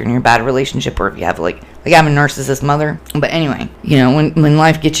 especially if you're in a bad relationship or if you have like I have a narcissist mother. But anyway, you know, when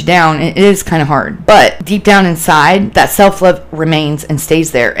life gets you down, it is kind of hard. But deep down inside, that self-love remains and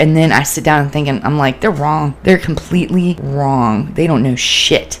stays there. And then I sit down and thinking, I'm like, they're wrong. They're completely wrong. They don't know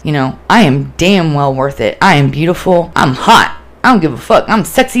shit. You know, I am damn well worth it. I am beautiful. I'm hot. I don't give a fuck. I'm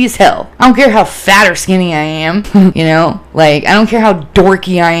sexy as hell. I don't care how fat or skinny I am. You know, like, I don't care how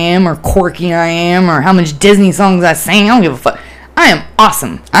dorky I am or quirky I am or how much Disney songs I sing. I don't give a fuck. I am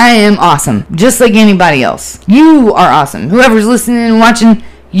awesome. I am awesome. Just like anybody else. You are awesome. Whoever's listening and watching,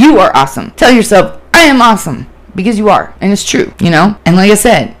 you are awesome. Tell yourself, I am awesome. Because you are. And it's true, you know? And like I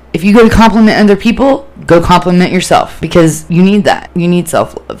said, if you go to compliment other people, go compliment yourself, because you need that. You need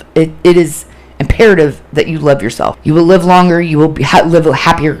self-love. It is imperative that you love yourself. You will live longer. You will live a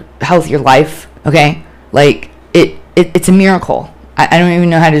happier, healthier life. Okay? Like, it's a miracle. I don't even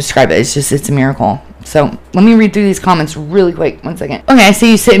know how to describe it. It's a miracle. So let me read through these comments really quick. 1 second. Okay, I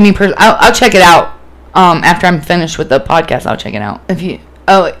see you sent me. I'll check it out. After I'm finished with the podcast, I'll check it out.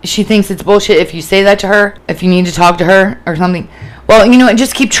 She thinks it's bullshit if you say that to her. If you need to talk to her or something. Well, you know what?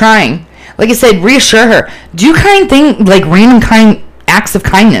 Just keep trying. Like I said, reassure her. Do kind thing, like random kind acts of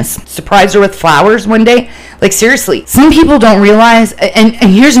kindness. Surprise her with flowers one day. Like, seriously, some people don't realize. And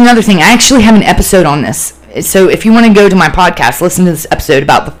here's another thing. I actually have an episode on this. So if you want to go to my podcast, listen to this episode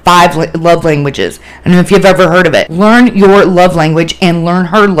about the 5 love languages. I don't know if you've ever heard of it. Learn your love language and learn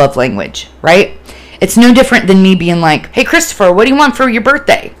her love language, right? It's no different than me being like, hey, Christopher, what do you want for your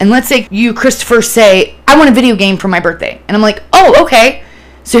birthday? And let's say you, Christopher, say, I want a video game for my birthday. And I'm like, oh, okay.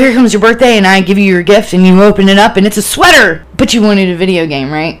 So here comes your birthday, and I give you your gift, and you open it up, and it's a sweater. But you wanted a video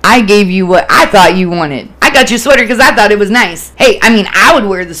game, right? I gave you what I thought you wanted. I got you a sweater because I thought it was nice. Hey, I mean, I would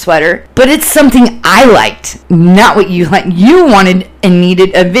wear the sweater, but it's something I liked, not what you liked. You wanted and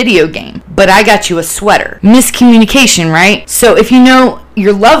needed a video game, but I got you a sweater. Miscommunication, right? So if you know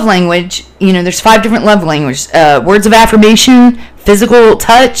your love language, you know, there's 5 different love languages. Words of affirmation, physical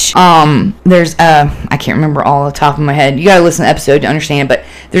touch. There's I can't remember all off the top of my head. You gotta listen to the episode to understand, but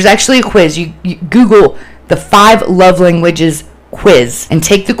there's actually a quiz. You Google the 5 love languages quiz and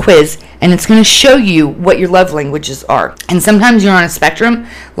take the quiz, and it's going to show you what your love languages are. And sometimes you're on a spectrum.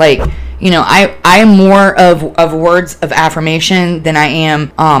 Like, you know, I am more of words of affirmation than I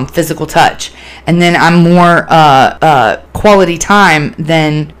am physical touch, and then I'm more quality time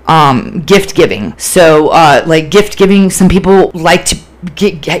than gift giving. So like gift giving, some people like to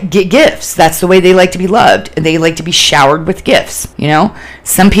get gifts. That's the way they like to be loved. They like to be showered with gifts. You know,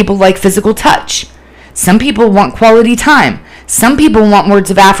 some people like physical touch. Some people want quality time. Some people want words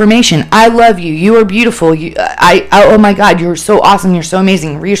of affirmation. I love you. You are beautiful. Oh my God, you're so awesome. You're so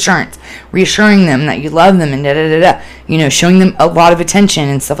amazing. Reassurance. Reassuring them that you love them and da-da-da-da. You know, showing them a lot of attention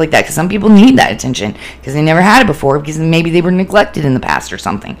and stuff like that. Because some people need that attention because they never had it before, because maybe they were neglected in the past or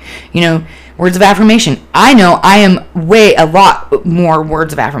something. You know, words of affirmation. I know I am a lot more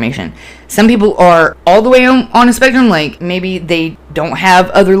words of affirmation. Some people are all the way on a spectrum. Like, maybe they don't have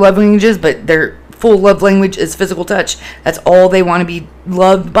other love languages, but they're full love language is physical touch. That's all they want to be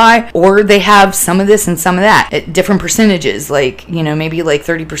loved by. Or they have some of this and some of that at different percentages. Like, you know, maybe like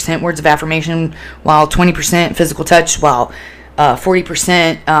 30% words of affirmation, while 20% physical touch, while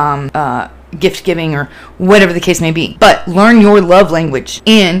 40% gift giving, or whatever the case may be. But learn your love language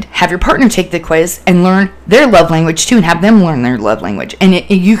and have your partner take the quiz and learn their love language too, and have them learn their love language. And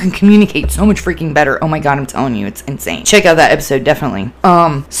you can communicate so much freaking better. Oh my God, I'm telling you, it's insane. Check out that episode, definitely.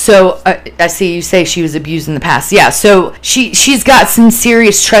 So I see you say she was abused in the past. Yeah, so she's got some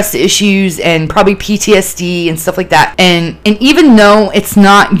serious trust issues and probably PTSD and stuff like that. And even though it's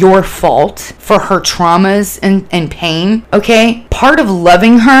not your fault for her traumas and pain, okay, part of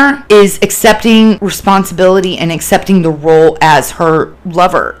loving her is accepting responsibility and accepting the role as her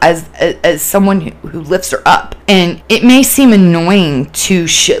lover, as someone who lifts her up. And it may seem annoying to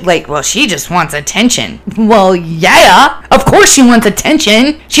like, well, she just wants attention. Well, yeah, of course she wants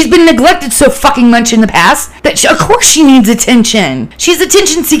attention. She's been neglected so fucking much in the past that of course she needs attention. She's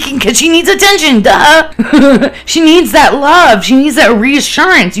attention seeking because she needs attention. Duh. She needs that love. She needs that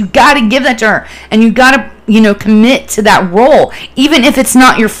reassurance. You gotta give that to her, and you gotta, you know, commit to that role, even if it's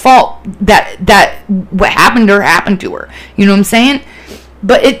not your fault that what happened to her. You know what I'm saying?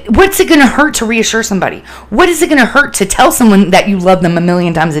 But what's it going to hurt to reassure somebody? What is it going to hurt to tell someone that you love them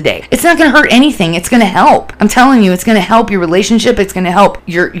 1,000,000 times a day? It's not going to hurt anything. It's going to help. I'm telling you, it's going to help your relationship. It's going to help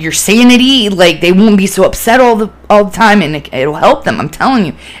your sanity. Like, they won't be so upset all the time, and it'll help them. I'm telling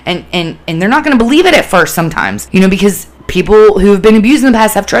you. And they're not going to believe it at first sometimes, you know, because people who have been abused in the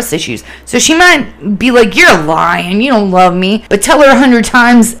past have trust issues. So she might be like, you're lying, you don't love me. But tell her 100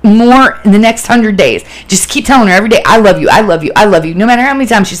 times more in the next 100 days. Just keep telling her every day, I love you, I love you, I love you. No matter how many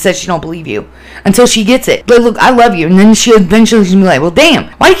times she says she don't believe you, until she gets it. But look, I love you. And then she'll be like, well,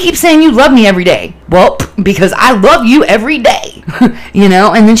 damn, why do you keep saying you love me every day? Well, because I love you every day. You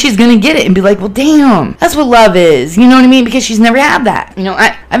know, and then she's gonna get it and be like, well, damn, that's what love is. You know what I mean? Because she's never had that. You know,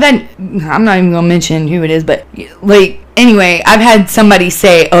 I'm not even gonna mention who it is, but like, anyway, I've had somebody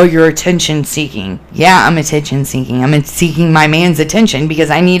say, oh, you're attention seeking. Yeah, I'm attention seeking. I'm seeking my man's attention because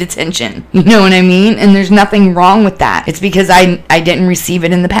I need attention. You know what I mean? And there's nothing wrong with that. It's because I didn't receive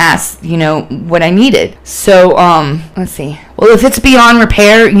it in the past, you know, what I needed. So, let's see. Well, if it's beyond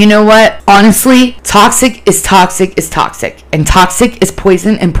repair, you know what? Honestly, toxic is toxic is toxic. And toxic is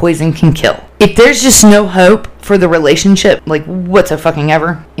poison, and poison can kill. If there's just no hope for the relationship, like, what's a fucking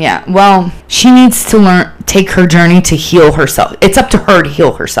ever? Yeah, well, she needs to take her journey to heal herself. It's up to her to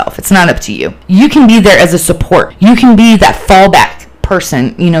heal herself. It's not up to you. You can be there as a support. You can be that fallback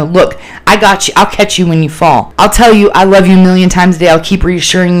person. You know, look, I got you. I'll catch you when you fall. I'll tell you I love you a million times a day. I'll keep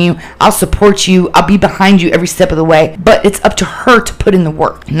reassuring you. I'll support you. I'll be behind you every step of the way. But it's up to her to put in the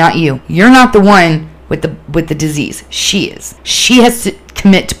work, not you. You're not the one with the disease. She is. She has to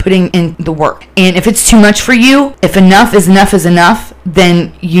commit to putting in the work. And if it's too much for you, if enough is enough,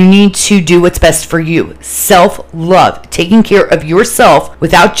 then you need to do what's best for you. Self-love, taking care of yourself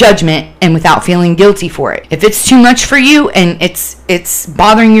without judgment and without feeling guilty for it. If it's too much for you and it's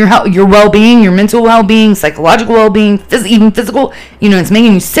bothering your health, your well-being, your mental well-being, psychological well-being, even physical, it's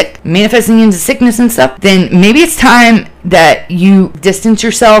making you sick, manifesting into sickness and stuff, then maybe it's time that you distance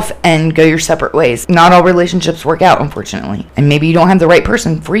yourself and go your separate ways. Not all relationships work out, unfortunately. And maybe you don't have the right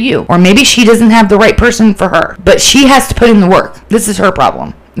person for you. Or maybe she doesn't have the right person for her. But she has to put in the work. This is her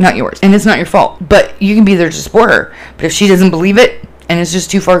problem, not yours. And it's not your fault. But you can be there to support her. But if she doesn't believe it, and it's just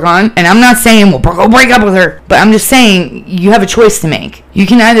too far gone, and I'm not saying, well, go break up with her, but I'm just saying you have a choice to make. You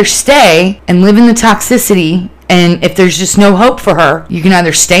can either stay and live in the toxicity, and if there's just no hope for her, you can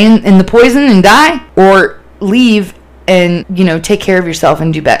either stay in the poison and die, or leave and, take care of yourself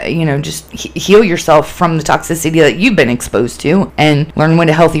and do better, just heal yourself from the toxicity that you've been exposed to, and learn what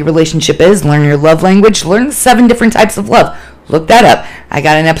a healthy relationship is, learn your love language, learn the 7 different types of love. Look that up. I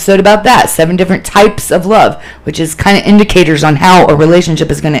got an episode about that. 7 different types of love, which is kind of indicators on how a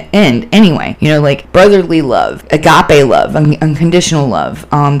relationship is going to end anyway. Like brotherly love, agape love, unconditional love,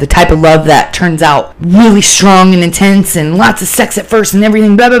 the type of love that turns out really strong and intense and lots of sex at first and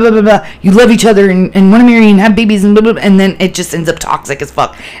everything, blah, blah, blah, blah, blah. You love each other and want to marry and have babies and blah, blah, blah, and then it just ends up toxic as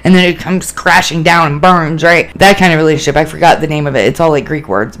fuck. And then it comes crashing down and burns, right? That kind of relationship. I forgot the name of it. It's all like Greek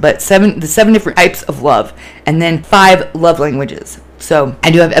words. But the 7 different types of love. And then 5 love languages. So I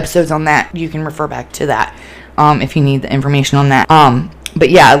do have episodes on that. You can refer back to that if you need the information on that.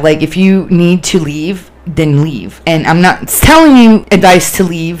 But yeah, like if you need to leave, then leave. And I'm not telling you advice to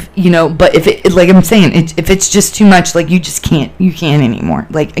leave, but if it, like I'm saying, if it's just too much, like you can't anymore.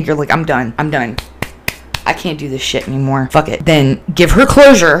 Like you're like, I'm done. I can't do this shit anymore. Fuck it. Then give her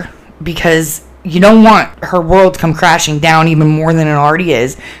closure, because you don't want her world to come crashing down even more than it already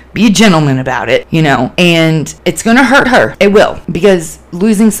is. Be a gentleman about it, and it's going to hurt her. It will, because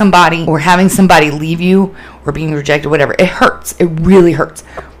losing somebody or having somebody leave you or being rejected, whatever, it hurts. It really hurts.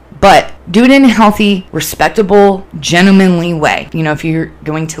 But do it in a healthy, respectable, gentlemanly way, if you're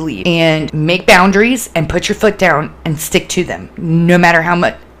going to leave. And make boundaries and put your foot down and stick to them, no matter how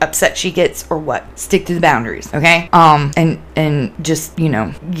much upset she gets or what. Stick to the boundaries, okay? And just, you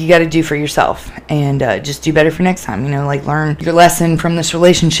got to do for yourself, and just do better for next time. Like learn your lesson from this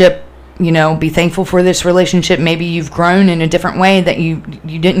relationship. Be thankful for this relationship. Maybe you've grown in a different way that you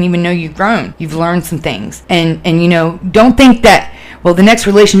didn't even know you've grown. You've learned some things, and don't think that, well, the next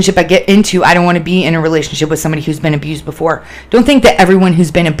relationship I get into, I don't want to be in a relationship with somebody who's been abused before. Don't think that everyone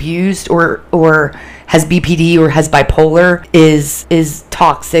who's been abused or has BPD or has bipolar is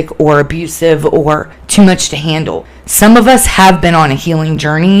toxic or abusive or too much to handle. Some of us have been on a healing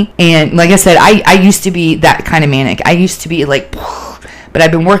journey, and like I said, I used to be that kind of manic. I used to be like, but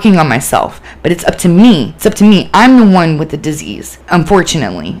I've been working on myself. But it's up to me. I'm the one with the disease,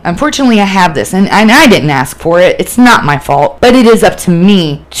 unfortunately. I have this, and I didn't ask for it. It's not my fault, but it is up to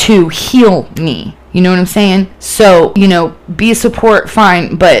me to heal me. You know what I'm saying? So, be a support,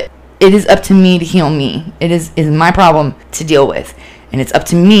 fine, but it is up to me to heal me. It is my problem to deal with. And it's up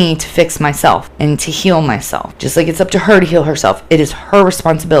to me to fix myself and to heal myself. Just like it's up to her to heal herself. It is her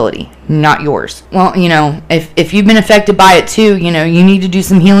responsibility, not yours. Well, if you've been affected by it too, you need to do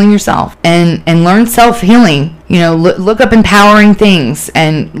some healing yourself and learn self-healing. Look up empowering things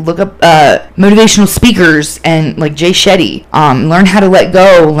and look up motivational speakers and like Jay Shetty. Learn how to let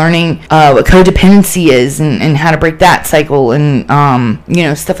go, learning what codependency is and how to break that cycle and,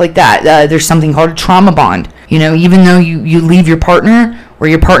 stuff like that. There's something called a trauma bond. Even though you leave your partner or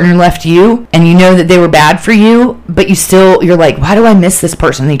your partner left you and you know that they were bad for you, but you're like, why do I miss this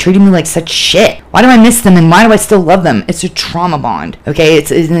person? They treated me like such shit. Why do I miss them and why do I still love them? It's a trauma bond, okay?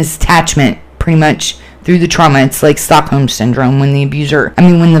 It's an attachment pretty much through the trauma. It's like Stockholm syndrome when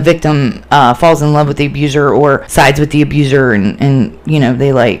the victim falls in love with the abuser or sides with the abuser and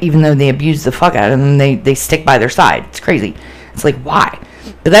they like, even though they abuse the fuck out of them, they stick by their side. It's crazy. It's like, why?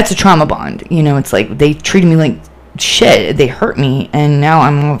 But that's a trauma bond. It's like they treated me like shit, they hurt me and now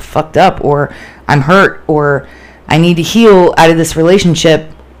I'm all fucked up, or I'm hurt, or I need to heal out of this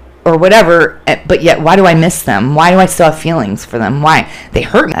relationship or whatever, but yet why do I miss them? Why do I still have feelings for them? Why? They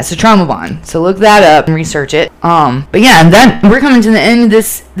hurt me. That's a trauma bond. So look that up and research it. But yeah, and then we're coming to the end of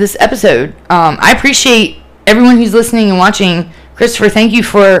this episode. I appreciate everyone who's listening and watching. Christopher, thank you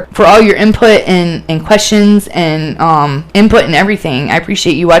for all your input and questions and input and everything. I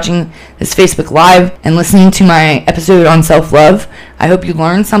appreciate you watching this Facebook Live and listening to my episode on self-love. I hope you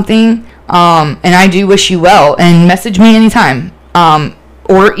learned something, and I do wish you well. And message me anytime,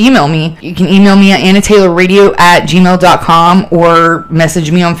 or email me. You can email me at annataylorradio@gmail.com, or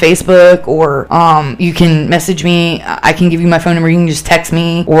message me on Facebook, or you can message me. I can give you my phone number. You can just text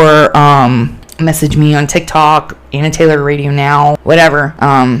me, or message me on TikTok, Anna Taylor Radio Now, whatever,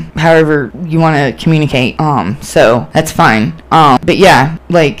 however you want to communicate, so that's fine, but yeah,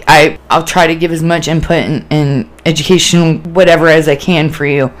 like, I'll try to give as much input and educational whatever as I can for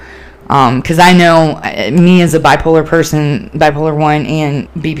you, because I know me as a bipolar person, bipolar 1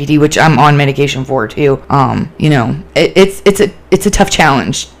 and BPD, which I'm on medication for too, you know, it's a tough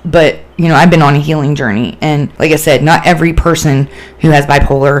challenge, but you know, I've been on a healing journey, and like I said, not every person who has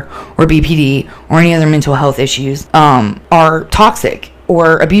bipolar or BPD or any other mental health issues are toxic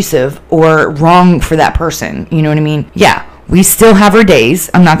or abusive or wrong for that person. You know what I mean? Yeah, we still have our days.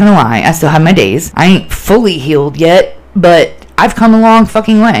 I'm not gonna lie, I still have my days. I ain't fully healed yet, but I've come a long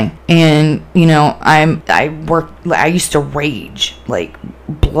fucking way. And you know, I used to rage, like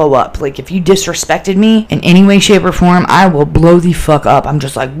blow up. Like, if you disrespected me in any way, shape, or form, I will blow the fuck up. I'm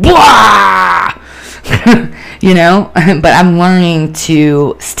just like, blah! You know? But I'm learning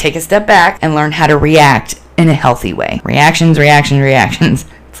to take a step back and learn how to react in a healthy way. Reactions. It's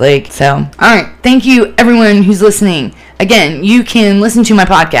like, so. Alright, thank you everyone who's listening. Again, you can listen to my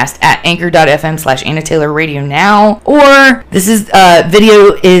podcast at anchor.fm/Anna Taylor Radio Now, or this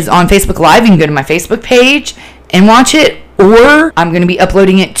video is on Facebook Live. You can go to my Facebook page and watch it, or I'm going to be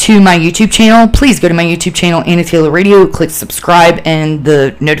uploading it to my YouTube channel. Please go to my YouTube channel, Anna Taylor Radio, click subscribe and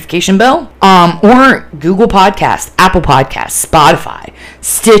the notification bell, or Google Podcasts, Apple Podcasts, Spotify,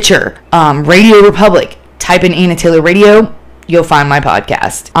 Stitcher, Radio Republic. Type in Anna Taylor Radio, you'll find my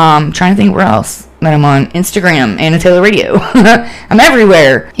podcast. Trying to think where else that I'm on. Instagram, Anna Taylor Radio. I'm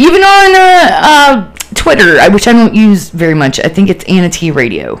everywhere. Even on Twitter, which I don't use very much. I think it's Anna T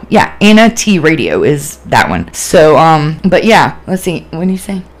Radio. Yeah, Anna T Radio is that one. So, but yeah, let's see. What do you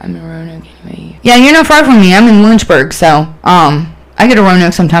say? I'm in Roanoke anyway. Yeah, you're not far from me. I'm in Lynchburg, so, I go to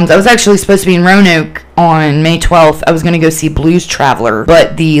Roanoke sometimes. I was actually supposed to be in Roanoke on May 12th. I was going to go see Blues Traveler,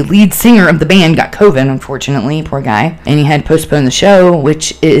 but the lead singer of the band got COVID, unfortunately, poor guy, and he had to postpone the show,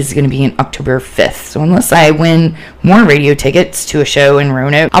 which is going to be in October 5th. So unless I win more radio tickets to a show in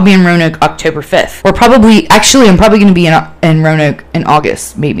Roanoke, I'll be in Roanoke October 5th. Or I'm probably going to be in Roanoke in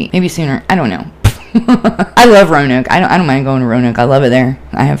August, maybe sooner. I don't know. I love Roanoke. I don't mind going to Roanoke. I love it there.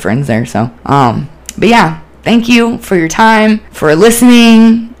 I have friends there, so, but yeah. Thank you for your time, for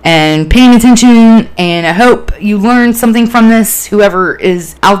listening and paying attention, and I hope you learned something from this, whoever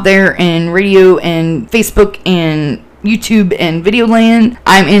is out there in radio and Facebook and YouTube and video land.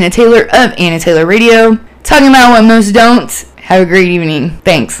 I'm Anna Taylor of Anna Taylor Radio, talking about what most don't. Have a great evening.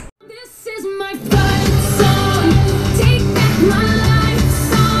 Thanks.